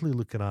 it's a cuddly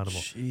looking animal.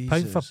 Jesus.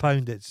 Pound for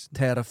pound, it's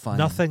terrifying.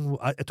 nothing.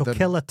 It'll They're-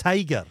 kill a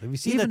tiger. Have you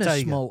seen Even a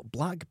tiger? small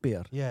black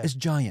bear Yeah. is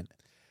giant.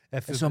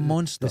 If It's a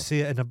monster. They say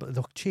it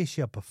they'll chase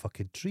you up a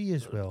fucking tree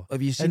as well.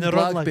 Have you seen they run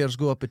black like- bears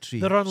go up a tree?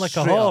 They run like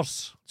a Straight up.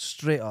 horse.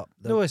 Straight up.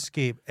 They're- No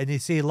escape. And they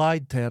say, lie,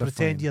 Terrifying.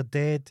 pretend you're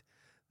dead.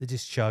 They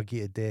just shag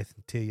you to death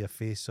and tear your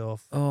face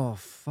off. Oh,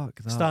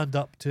 fuck that. Stand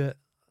up to it.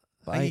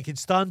 But And you can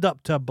stand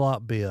up to a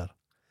black bear,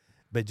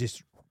 but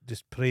just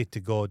pray to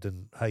God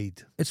and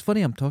hide. It's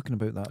funny I'm talking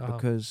about that Uh-huh.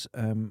 because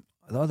the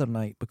other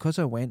night, because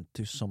I went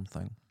to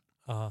something,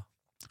 I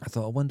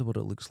thought, I wonder what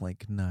it looks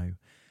like now.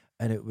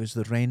 And it was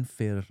the Ren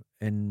Fair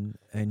in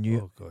New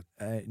Oh God.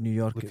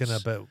 York. Looking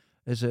It's- a bit.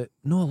 Is it?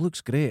 No, it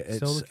looks great. Still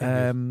It's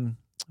looking good.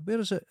 where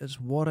is it? It's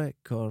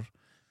Warwick or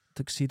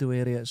Tuxedo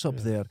area. It's up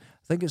Yeah. there.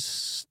 I think it's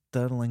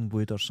Stirling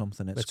Wood or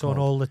something. It's called. on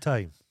all the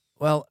time.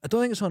 Well, I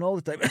don't think it's on all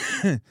the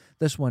time.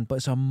 This one, but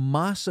it's a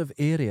massive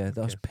area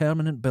that has Okay.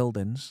 permanent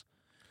buildings.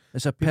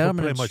 It's a People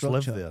permanent pretty much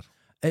structure. live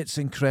there. It's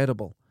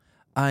incredible.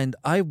 And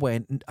I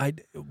went.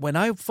 When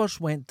I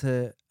first went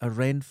to a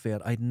Ren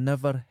Fair, I'd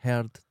never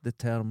heard the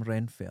term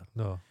Ren Fair.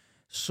 No.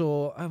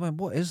 So I went,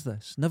 "What is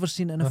this? Never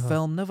seen it in a Uh-huh.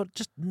 film. Never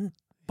just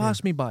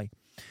passed me by."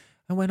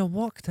 And when I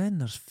walked in,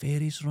 there's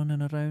fairies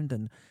running around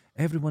and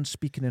everyone's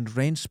speaking in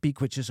Ren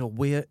speak, which is a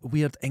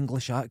weird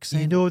English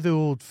accent. You know the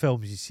old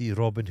films you see,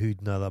 Robin Hood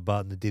and all that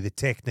back in the day, the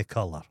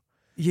Technicolor.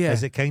 yeah,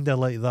 Is it kind of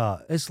like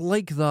that? it's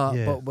like that,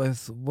 Yeah. but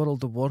with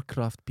World of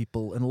Warcraft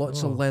people and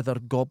lots Oh. of leather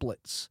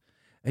goblets.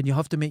 And you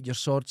have to make your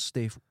sword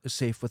safe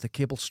with a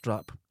cable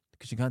strap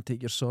because you can't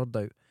take your sword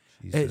out.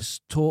 Jesus. It's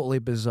totally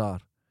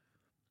bizarre.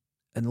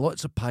 And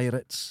lots of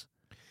pirates.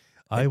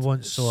 I It's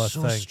once saw a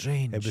so thing.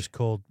 strange. It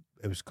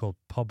was called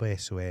Pub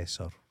SOS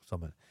or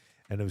something,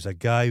 and it was a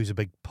guy who was a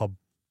big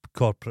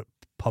corporate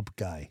pub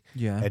guy,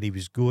 Yeah. and he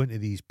was going to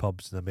these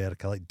pubs in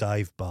America like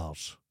dive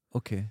bars,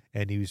 Okay.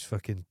 and he was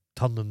fucking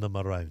turning them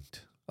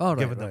around, All right.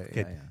 Giving them Right.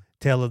 kid- Yeah, yeah.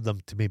 telling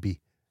them to maybe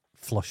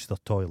flush their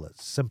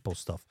toilets, simple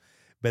stuff.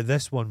 But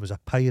this one was a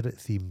pirate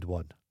themed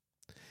one,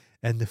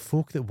 and the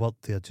folk that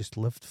worked there just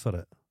lived for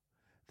it.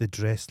 They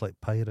dressed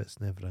like pirates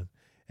and everything.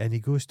 And he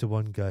goes to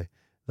one guy,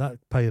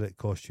 that pirate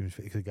costume's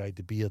the guy with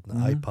the beard and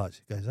the eye Mhm.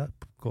 patch. The guy's that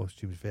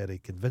costume's very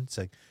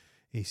convincing.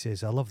 He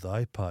says, I love the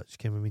eye patch.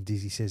 Came in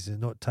Daisy says, does it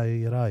not tire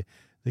your eye?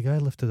 The guy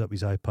lifted up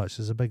his eye patch.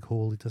 There's a big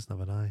hole. He doesn't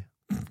have an eye.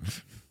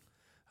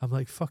 I'm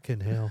like, fucking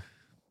hell.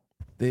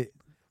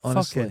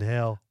 Honestly, Fucking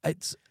hell.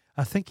 it's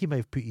I think he might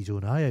have put his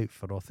own eye out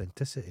for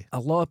authenticity. a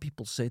lot of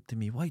people said to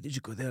me, "Why did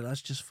you go there?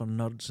 That's just for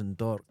nerds and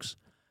dorks."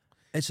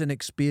 It's an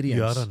experience.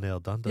 You are a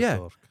nerd and a Yeah.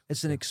 dork.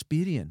 It's an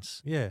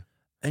experience, Yeah.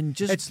 and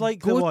just It's like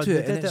go the one to they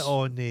it. and did it it's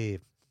on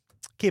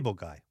Cable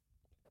Guy.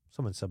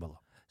 Something similar.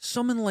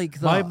 something like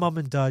that. My mum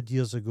and dad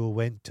years ago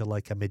went to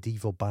like a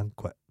medieval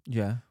banquet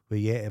yeah. where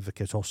you ate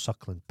everything, it's all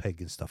suckling pig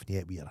and stuff, and you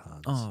ate with your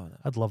hands. Oh,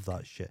 I'd love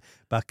that shit.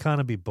 But I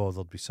can't be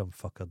bothered with some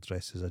fucker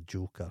dressed as a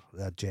joker,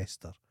 a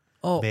jester.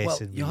 well,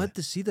 messing you with had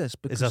to see this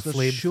because There's a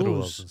there's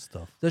flamethrowers shows. and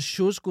stuff. There's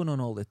shows going on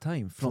all the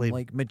time from Flame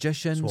like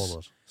magicians.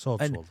 Swallowers.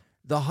 Sword and-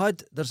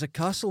 swallow. There's a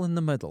castle in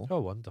the middle, Oh,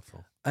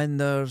 wonderful. and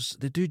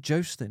they do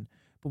jousting,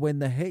 but when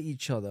they hit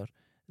each other,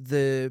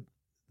 the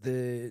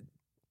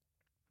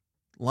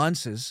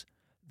lances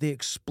they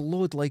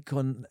explode like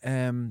on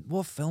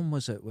what film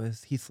was it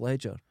with Heath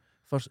Ledger?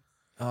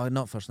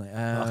 Not First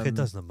Night. it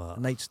doesn't matter.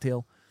 Knight's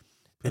Tale,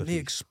 and they Pussy.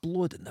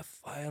 explode and they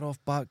fire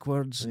off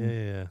backwards. Yeah, And yeah,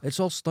 yeah. it's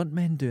all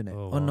stuntmen doing it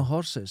Oh, on the wow.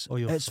 horses. Oh,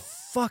 you're It's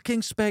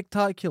fucking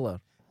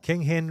spectacular.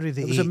 King Henry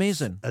the It was Eighth,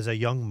 amazing. as a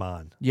young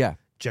man, Yeah.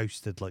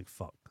 jousted like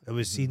fuck. It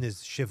was seen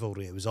as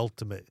chivalry. It was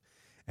ultimate.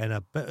 And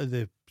a bit of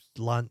the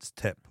lance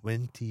tip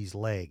went into his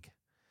leg,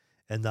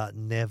 and that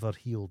never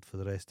healed for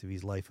the rest of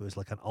his life. It was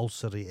like an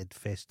ulcerated,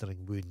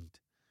 festering wound.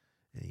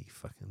 And he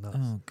fucking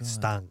Oh, God.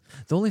 stank.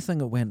 The only thing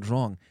that went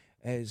wrong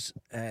is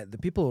the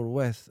people I were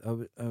with,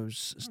 I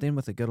was staying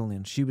with a girl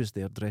and she was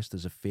there dressed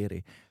as a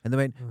fairy. And they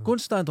went, Oh. go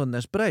and stand on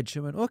this bridge.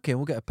 I went, okay,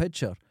 we'll get a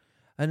picture.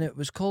 And it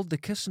was called the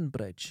Kissing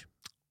Bridge.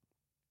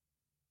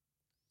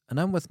 And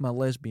I'm with my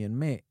lesbian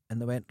mate.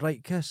 And they went,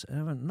 right, kiss. And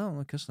I went, no, I'm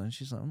not kissing. And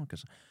she's like, I'm not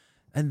kissing.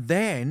 And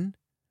then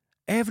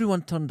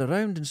everyone turned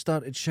around and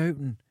started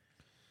shouting.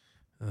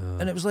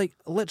 And it was like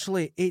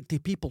literally 80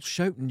 people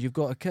shouting, you've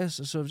got a kiss.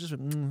 So I was just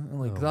went,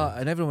 like Oh, that.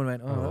 And everyone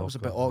went, oh, that was a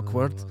bit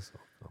awkward. That's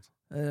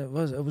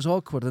awkward. It was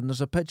awkward, and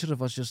there's a picture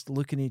of us just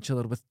looking at each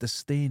other with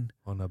disdain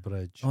On a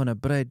bridge. on a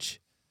bridge.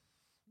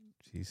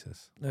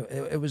 Jesus.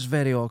 It was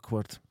very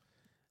awkward.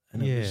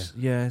 And Yeah. it was,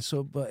 yeah.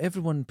 So, but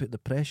everyone put the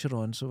pressure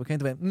on, so we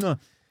kind of went, no.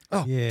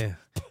 Oh. Yeah.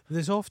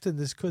 They do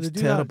that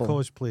terrible.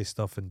 cosplay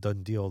stuff in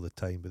Dundee all the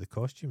time, but the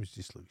costumes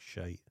just look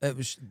shite. It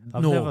was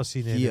I've no, never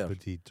seen here,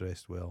 anybody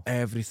dressed well.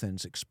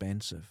 everything's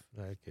expensive.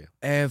 Okay.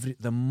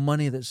 The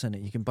money that's in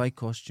it, you can buy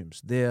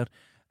costumes there.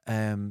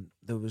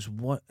 There was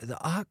one. The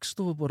acts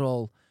though were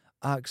all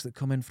acts that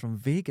come in from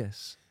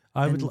Vegas.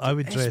 I And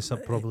would it's dress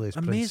up probably as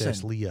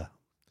Princess amazing. Leia.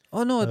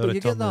 Oh no, but you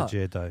get Return of that. the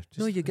Jedi.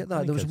 No, Just- you get I that.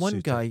 think There was I'd one suit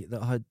it. guy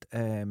that had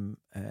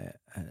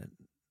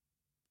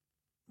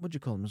what do you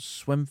call them?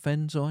 Swim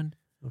fins on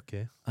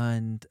Okay.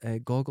 and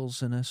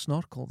goggles and a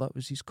snorkel. That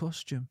was his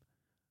costume.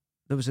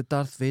 There was a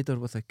Darth Vader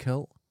with a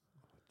kilt.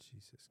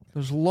 Jesus.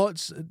 There's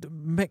lots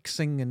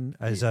mixing and.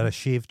 Is there a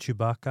shaved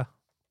Chewbacca?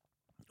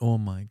 Oh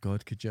my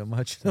God! Could you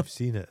imagine? I've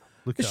seen it.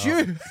 Look It's it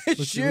up. you. It's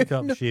Look, you. look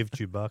up No, shaved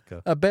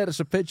Chewbacca. I bet it's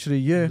a picture of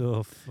you.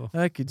 No,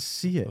 I could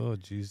see it. oh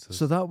Jesus.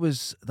 So that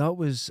was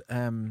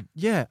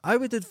yeah, I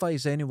would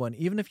advise anyone,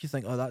 even if you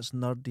think, oh, that's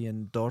nerdy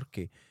and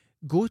dorky,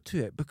 go to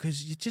it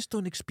because you just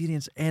don't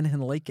experience anything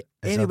like it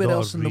Is anywhere there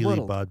not else a in really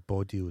the world. bad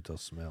body odor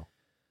smell?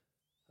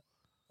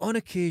 On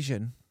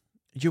occasion,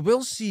 you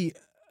will see,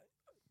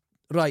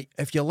 right,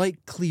 if you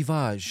like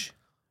cleavage,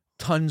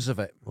 tons of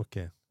it,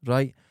 Okay.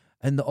 right?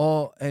 And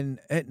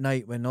at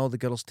night when all the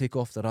girls take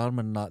off their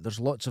armour and that, there's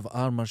lots of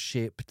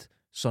armour-shaped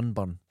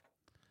sunburn.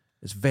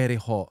 It's very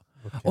hot.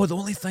 Okay. Oh, the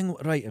only thing,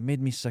 right, it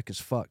made me sick as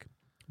fuck.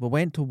 We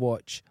went to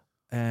watch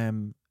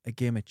a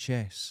game of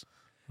chess,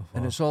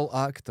 and it's all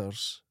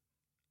actors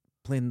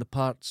playing the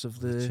parts of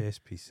the the. chess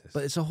pieces.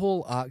 But it's a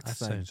whole act that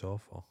thing. sounds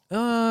awful.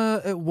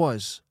 It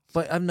was,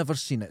 but I've never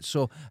seen it.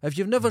 So if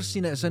you've never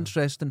seen it, it's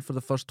interesting for the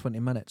first 20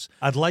 minutes.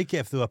 I'd like it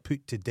if they were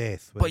put to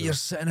death. But you're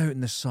sitting out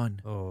in the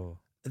sun. Oh.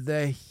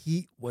 The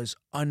heat was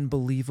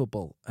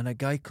unbelievable, and a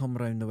guy come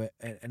round the way,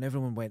 and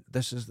everyone went,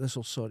 "This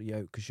will sort you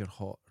out because you're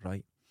hot,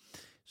 right?"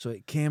 So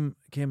it came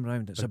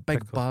round. It's a big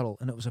pickle. barrel,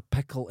 and it was a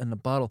pickle in the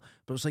barrel,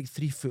 but it was like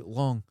 3 foot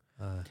long.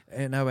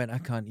 And I went, I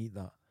can't eat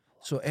that.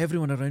 So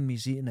everyone around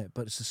me's eating it,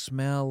 but it's the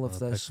smell of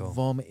this pickle.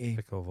 vomity.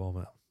 Pickle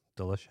vomit.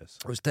 Delicious.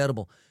 It was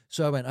terrible.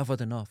 So I went, I've had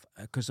enough,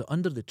 because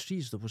under the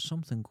trees there was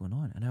something going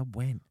on, and I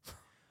went,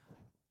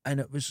 and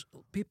it was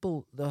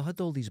people. They had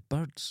all these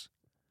birds.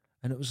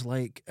 And it was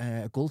like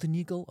a golden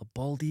eagle, a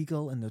bald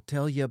eagle, and they'll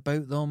tell you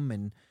about them,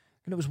 and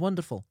it was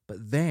wonderful.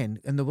 But then,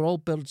 and they were all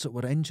birds that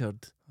were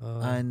injured,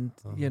 and,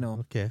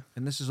 Okay.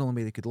 and this is the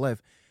only way they could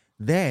live.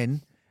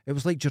 Then, it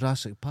was like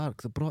Jurassic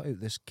Park. They brought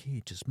out this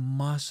cage, this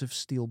massive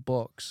steel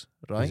box,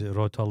 right? Is it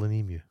Rotall and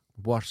Emu?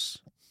 Worse,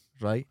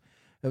 right?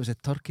 It was a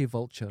turkey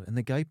vulture, and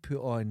the guy put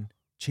on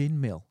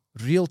chainmail,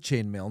 real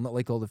chainmail, not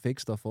like all the fake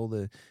stuff all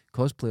the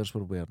cosplayers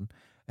were wearing,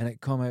 and it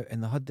come out,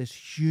 and they had this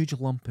huge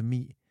lump of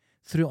meat,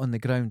 threw it on the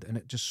ground, and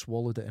it just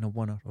swallowed it in a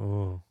wunner.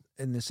 Oh.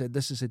 And they said,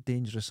 this is a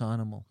dangerous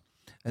animal.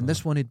 And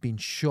this one had been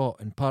shot,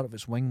 and part of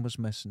its wing was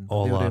missing.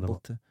 All they were animal- able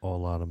to.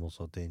 All animals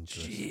are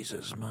dangerous.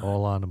 Jesus, man.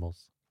 All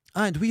animals.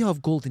 And we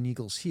have golden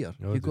eagles here.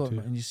 Oh, you they go do.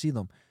 and you see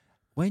them.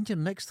 When you're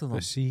next to them,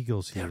 The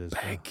seagulls here They're as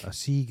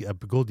big. well. A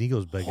golden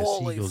eagle's big.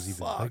 holy A seagull's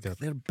even fuck, bigger.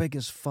 they're big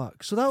as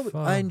fuck. So that I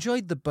Fuck.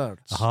 enjoyed the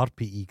birds. A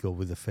harpy eagle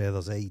with the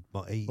feathers ate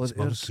Well,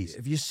 monkeys.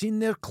 have you seen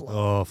their claws?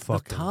 Oh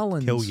fuck!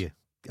 talons. Kill you.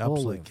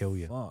 Absolutely Holy kill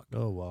you. fuck.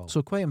 Oh wow.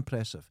 So quite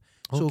impressive.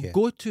 Okay. So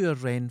go to a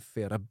Ren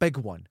fair, a big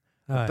one.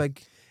 Aye. A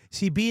big.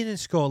 See, being in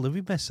Scotland,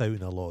 we miss out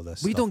on a lot of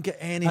this. We stuff. don't get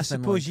anything. I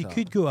suppose like you that.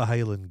 could go to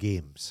Highland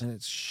Games. And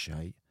it's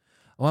shite.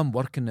 Oh, I'm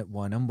working at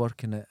one. I'm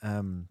working at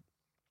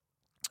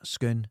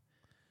Scone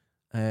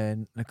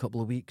in a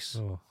couple of weeks.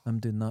 Oh, I'm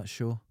doing that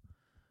show.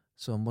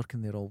 So I'm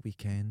working there all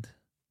weekend.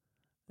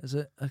 Is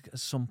it at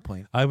some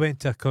point? I went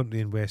to a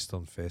country and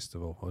western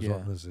festival. I was Yeah.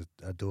 working as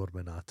a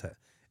doorman at it,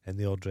 and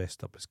they all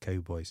dressed up as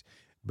cowboys.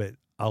 But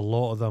a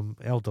lot of them,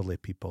 elderly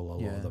people, a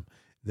lot Yeah.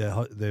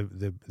 of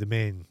them, the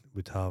men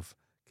would have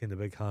kind of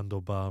big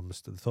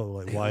handlebars. They thought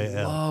like They Wyatt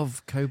Earp.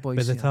 love cowboys.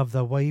 But they'd here. have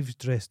their wives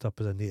dressed up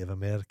as a Native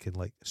American,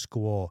 like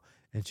squaw,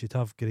 and she'd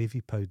have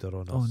gravy powder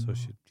on her. Oh, so no.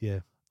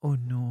 she'd, Oh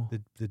no.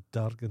 they'd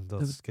darken their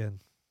The-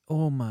 skin.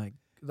 Oh my.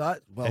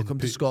 That. Welcome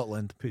to put-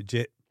 Scotland. Put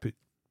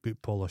boot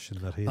polish in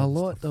their hair. A and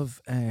lot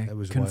stuff. of It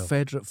was wild.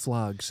 Confederate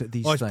flags at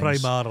these Oh, it's things.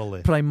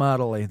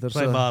 primarily. There's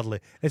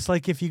It's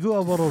like if you go to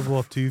a World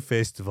War II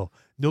festival,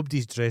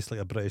 nobody's dressed like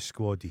a British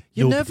squaddy.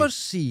 you Nobody. never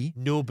see.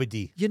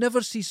 Nobody. You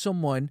never see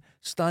someone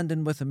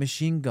standing with a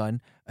machine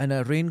gun and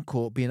a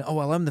raincoat being, oh,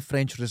 well, I'm the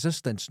French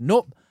resistance.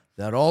 Nope,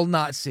 they're all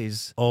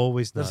Nazis.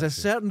 Always There's a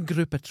Nazi. certain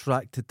group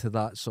attracted to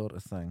that sort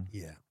of thing.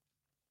 Yeah.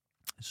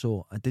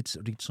 So I did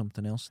read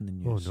something else in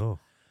the Oh, news. no.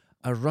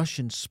 A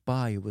Russian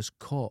spy was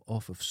caught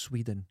off of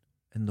Sweden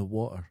in the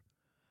water.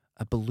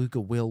 A beluga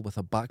whale with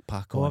a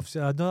backpack Oh, on.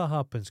 I know that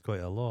happens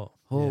quite a lot.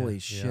 Holy Yeah,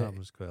 shit. it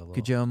happens quite a lot.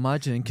 Could you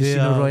imagine in They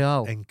Casino are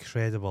Royale?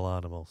 incredible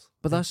animals.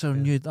 But that's our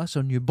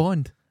new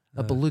Bond.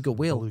 A beluga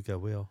whale. Beluga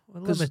whale.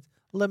 Well, 'Cause-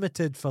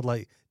 limited for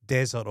like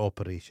desert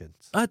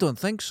operations. I don't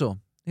think so.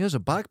 He has a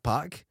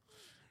backpack.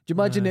 Do you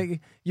imagine Aye.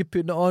 you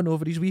putting it on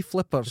over his wee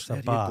flippers? Just a There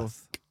you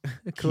bath. go.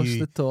 Across Cute.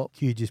 the top.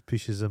 Q just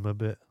pushes him a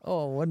bit.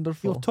 Oh, He'll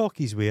wonderful. talk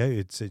his way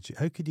out of situ.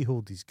 How could he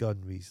hold his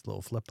gun with his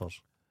little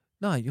flippers?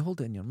 No, you hold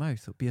it in your mouth.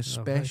 It'll be a right,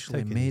 specially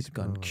taking made his-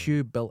 gun. oh.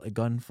 Q built a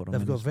gun for him.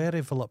 They've and got he's- very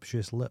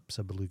voluptuous lips,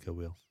 a beluga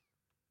whale.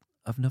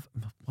 I've never.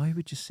 Why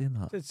would you say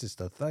that? It's just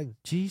a thing.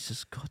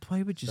 Jesus God,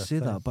 why would you It's a say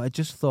thing. that? But I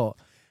just thought,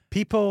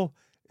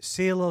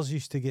 Sailors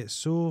used to get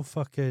so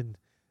fucking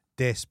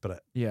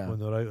desperate yeah. when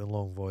they're out on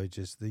long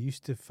voyages. They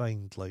used to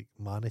find like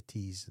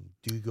manatees and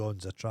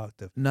dugongs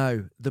attractive.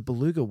 Now the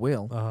beluga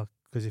whale,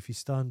 Because if you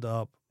stand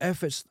up,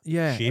 if it's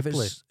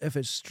shapely. if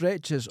it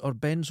stretches or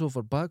bends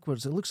over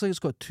backwards, it looks like it's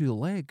got two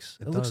legs.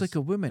 It looks does. like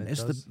a woman. It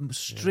it's does. the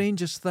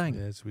strangest thing.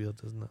 yeah, it's weird,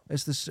 isn't it?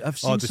 It's this. I've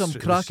Oh, seen some the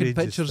cracking strangest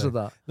pictures of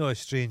thing. that. Not as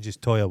strange as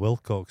Toya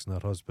Wilcox and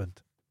her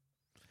husband.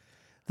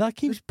 That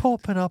keeps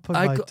popping up on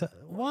I my. got-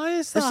 Why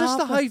is that? Is this the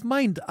happening? hive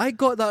mind? I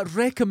got that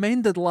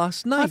recommended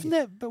last night. I've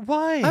ne- but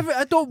why?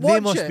 I don't watch They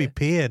must it. be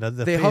paying.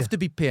 They have to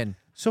be paying.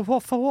 So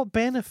what? For what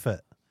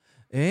benefit?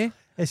 Eh?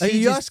 Is Are he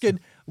you just- asking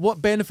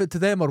what benefit to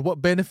them or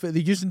what benefit are they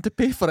using to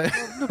pay for it?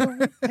 No, but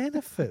what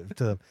benefit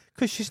to them?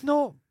 Because she's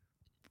not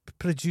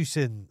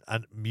producing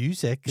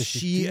music.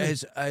 She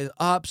is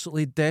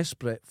absolutely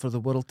desperate for the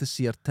world to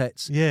see her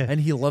tits. Yeah, And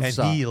he loves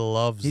and that. he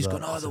loves. He's that.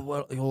 going, oh, the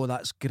world. Oh,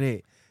 that's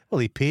great. Well,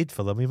 he paid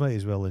for them. He might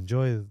as well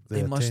enjoy the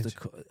They must attention.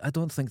 have. I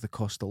don't think they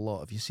cost a lot.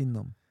 Have you seen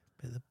them?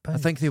 But the I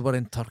think they were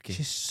in Turkey.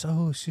 she's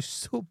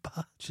so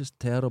bad. Just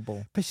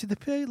terrible. But they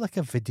put out like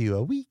a video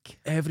a week.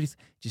 Everything.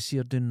 Do you see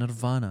her doing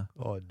Nirvana?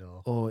 Oh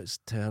no. Oh, it's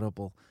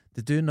terrible.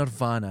 They do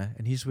Nirvana,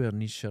 and he's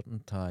wearing his shirt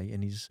and tie,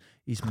 and he's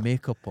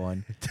makeup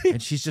on,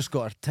 and she's just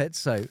got her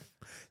tits out.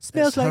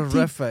 Smells It's like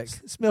horrific.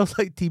 Smells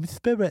like Team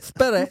Spirit.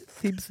 Spirit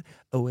seems.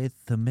 Oh, it's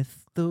the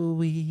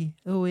mystery.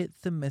 Oh, it's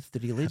the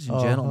mystery. Ladies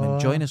and gentlemen,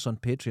 join us on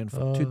Patreon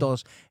for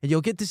 $2, and you'll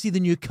get to see the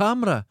new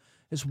camera.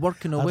 It's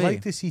working I'd away.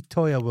 like to see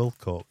Toya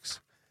Wilcox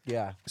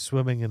Yeah.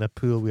 swimming in a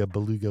pool with a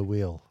beluga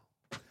whale.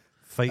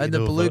 Fighting And the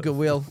over beluga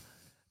whale,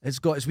 it's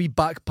got its wee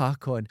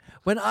backpack on.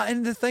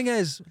 And the thing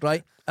is,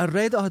 right, I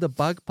read it had a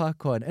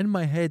backpack on. In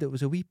my head, it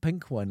was a wee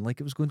pink one, like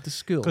it was going to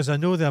school. Because I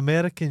know the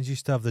Americans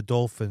used to have the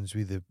dolphins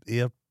with the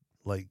air,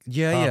 like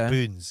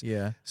harpoons.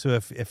 Yeah. So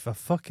if a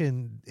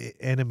fucking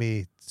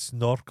enemy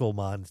snorkel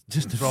man,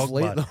 Just frog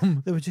inflate man,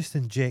 them. they would just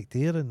inject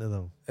air into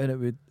them.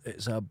 And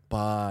it's a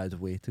bad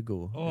way to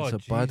go.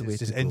 It's a bad way it's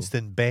to just go.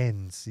 instant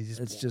bends. You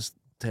It's just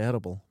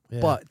terrible. Yeah.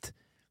 But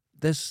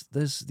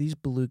these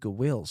beluga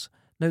whales.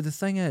 Now the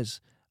thing is,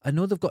 I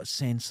know they've got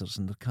sensors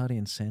and they're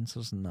carrying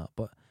sensors and that,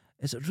 but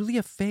is it really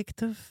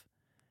effective?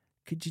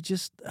 Could you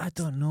just? I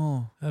don't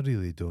know. I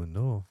really don't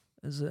know.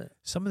 Is it?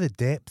 Some of the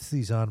depths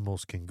these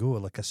animals can go,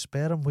 like a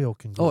sperm whale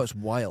can go. Oh, it's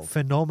wild.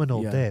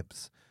 phenomenal Yeah.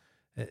 depths.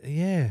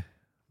 Yeah,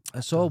 I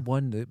saw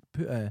one that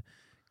put a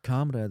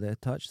camera. They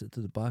attached it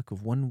to the back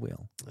of one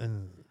whale,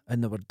 and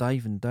and they were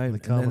diving down. The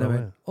and then they camera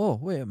went, went. "Oh,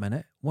 wait a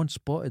minute!" One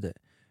spotted it.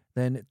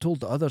 Then it told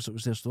the others it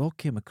was there. So they all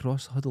came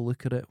across, had a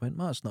look at it, went,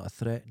 "No, it's not a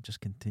threat," and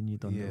just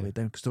continued on Yeah. their way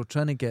down because they were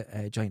trying to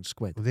get giant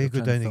squid. they go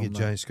were trying down to film get that.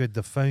 giant squid.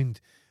 They found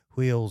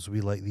whales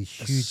with like these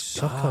The huge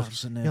scars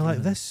suckers. and You're like,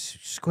 everything. this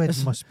squid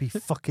It's must be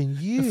fucking A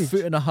huge.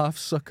 1.5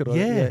 foot sucker on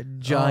Yeah. it. Yeah,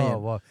 giant. Oh,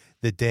 wow.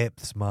 The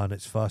depths, man,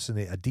 it's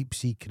fascinating. A deep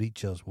sea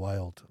creature's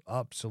wild.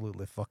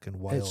 Absolutely fucking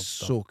wild It's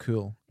stuff. so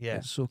cool. Yeah.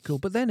 It's so cool.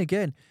 But then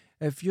again,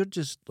 if you're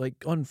just like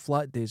on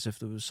flat days, if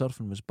the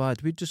surfing was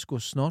bad, we'd just go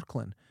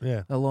snorkeling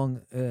Yeah.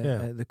 along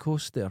Yeah. the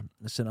coast there,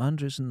 St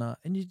Andrews and that,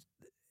 and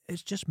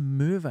it's just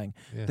moving.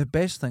 Yeah. The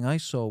best thing I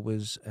saw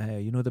was,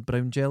 the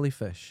brown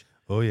jellyfish.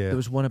 Oh, yeah. There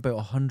was one about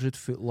 100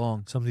 foot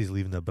long. Somebody's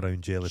leaving a brown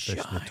jellyfish in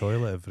the Giant.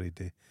 toilet every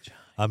day.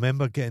 I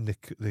remember getting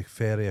the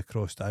ferry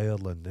across to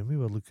Ireland and we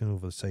were looking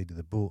over the side of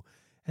the boat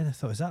and I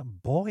thought, is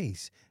that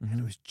boys? And it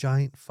Mhm. was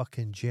giant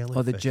fucking jellyfish.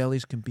 Oh, the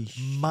jellies can be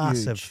huge.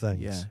 Massive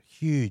things. Yeah,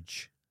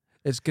 Huge.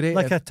 it's great.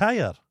 Like if- a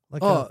tyre.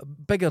 Like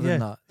bigger than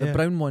yeah, that. The yeah.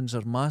 brown ones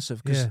are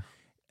massive because yeah.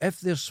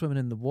 if they're swimming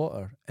in the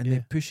water and Yeah.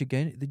 they push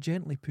again, they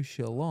gently push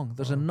you along.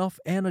 There's Oh. enough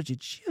energy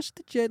just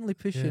to gently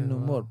push you Yeah, no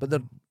more. wow. But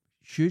they're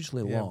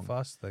hugely Yeah, long.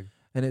 fast thing.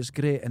 And it's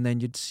great. And then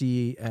you'd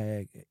see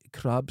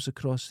crabs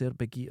across there,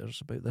 big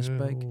eaters about this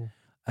big.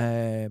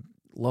 Oh.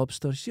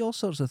 Lobsters, see all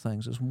sorts of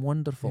things. It's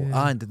wonderful.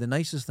 Yeah. And the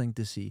nicest thing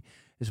to see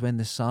is when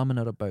the salmon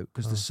are about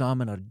because Oh. the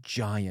salmon are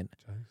giant.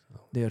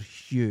 They're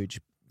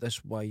huge,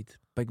 this wide,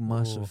 big,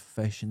 massive Oh.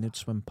 fish, and they'd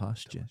swim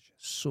past you. Delicious.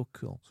 So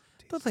cool.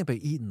 Don't think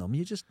about eating them.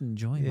 You just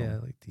enjoy Yeah, I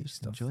them. like to eat Just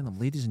stuff. enjoy them.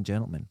 Ladies and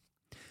gentlemen,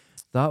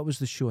 that was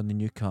the show on the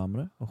new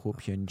camera. I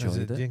hope you Is enjoyed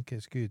it? Do it. you think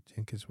it's good? Do you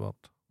think it's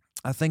worked?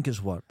 I think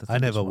it's worth. I think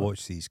it's never worth.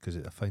 watch these because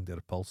I find it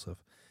repulsive.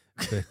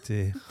 But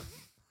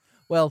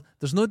Well,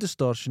 there's no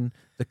distortion.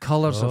 The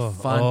colours Oh, are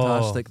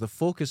fantastic. The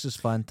focus is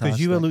fantastic.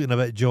 because you were looking a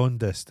bit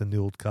jaundiced in the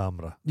old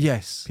camera.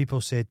 Yes. People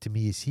said to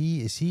me, "Is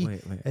he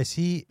Wait.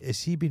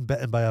 is he been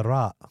bitten by a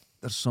rat?"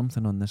 There's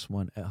something on this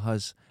one. It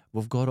has.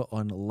 We've got it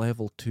on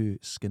level 2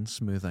 skin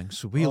smoothing,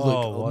 so we Oh,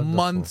 look wonderful.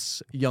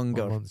 months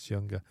younger. Months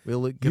younger. We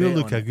look great. You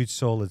look on a it. good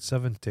solid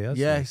 70. That's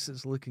Yes,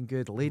 it's looking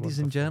good, ladies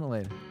and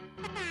gentlemen.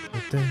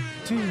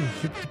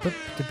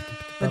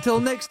 Until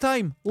next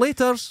time,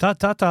 laters. Ta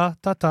ta ta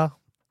ta ta.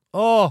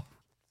 Oh,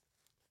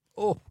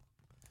 oh,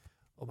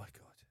 oh my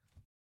God.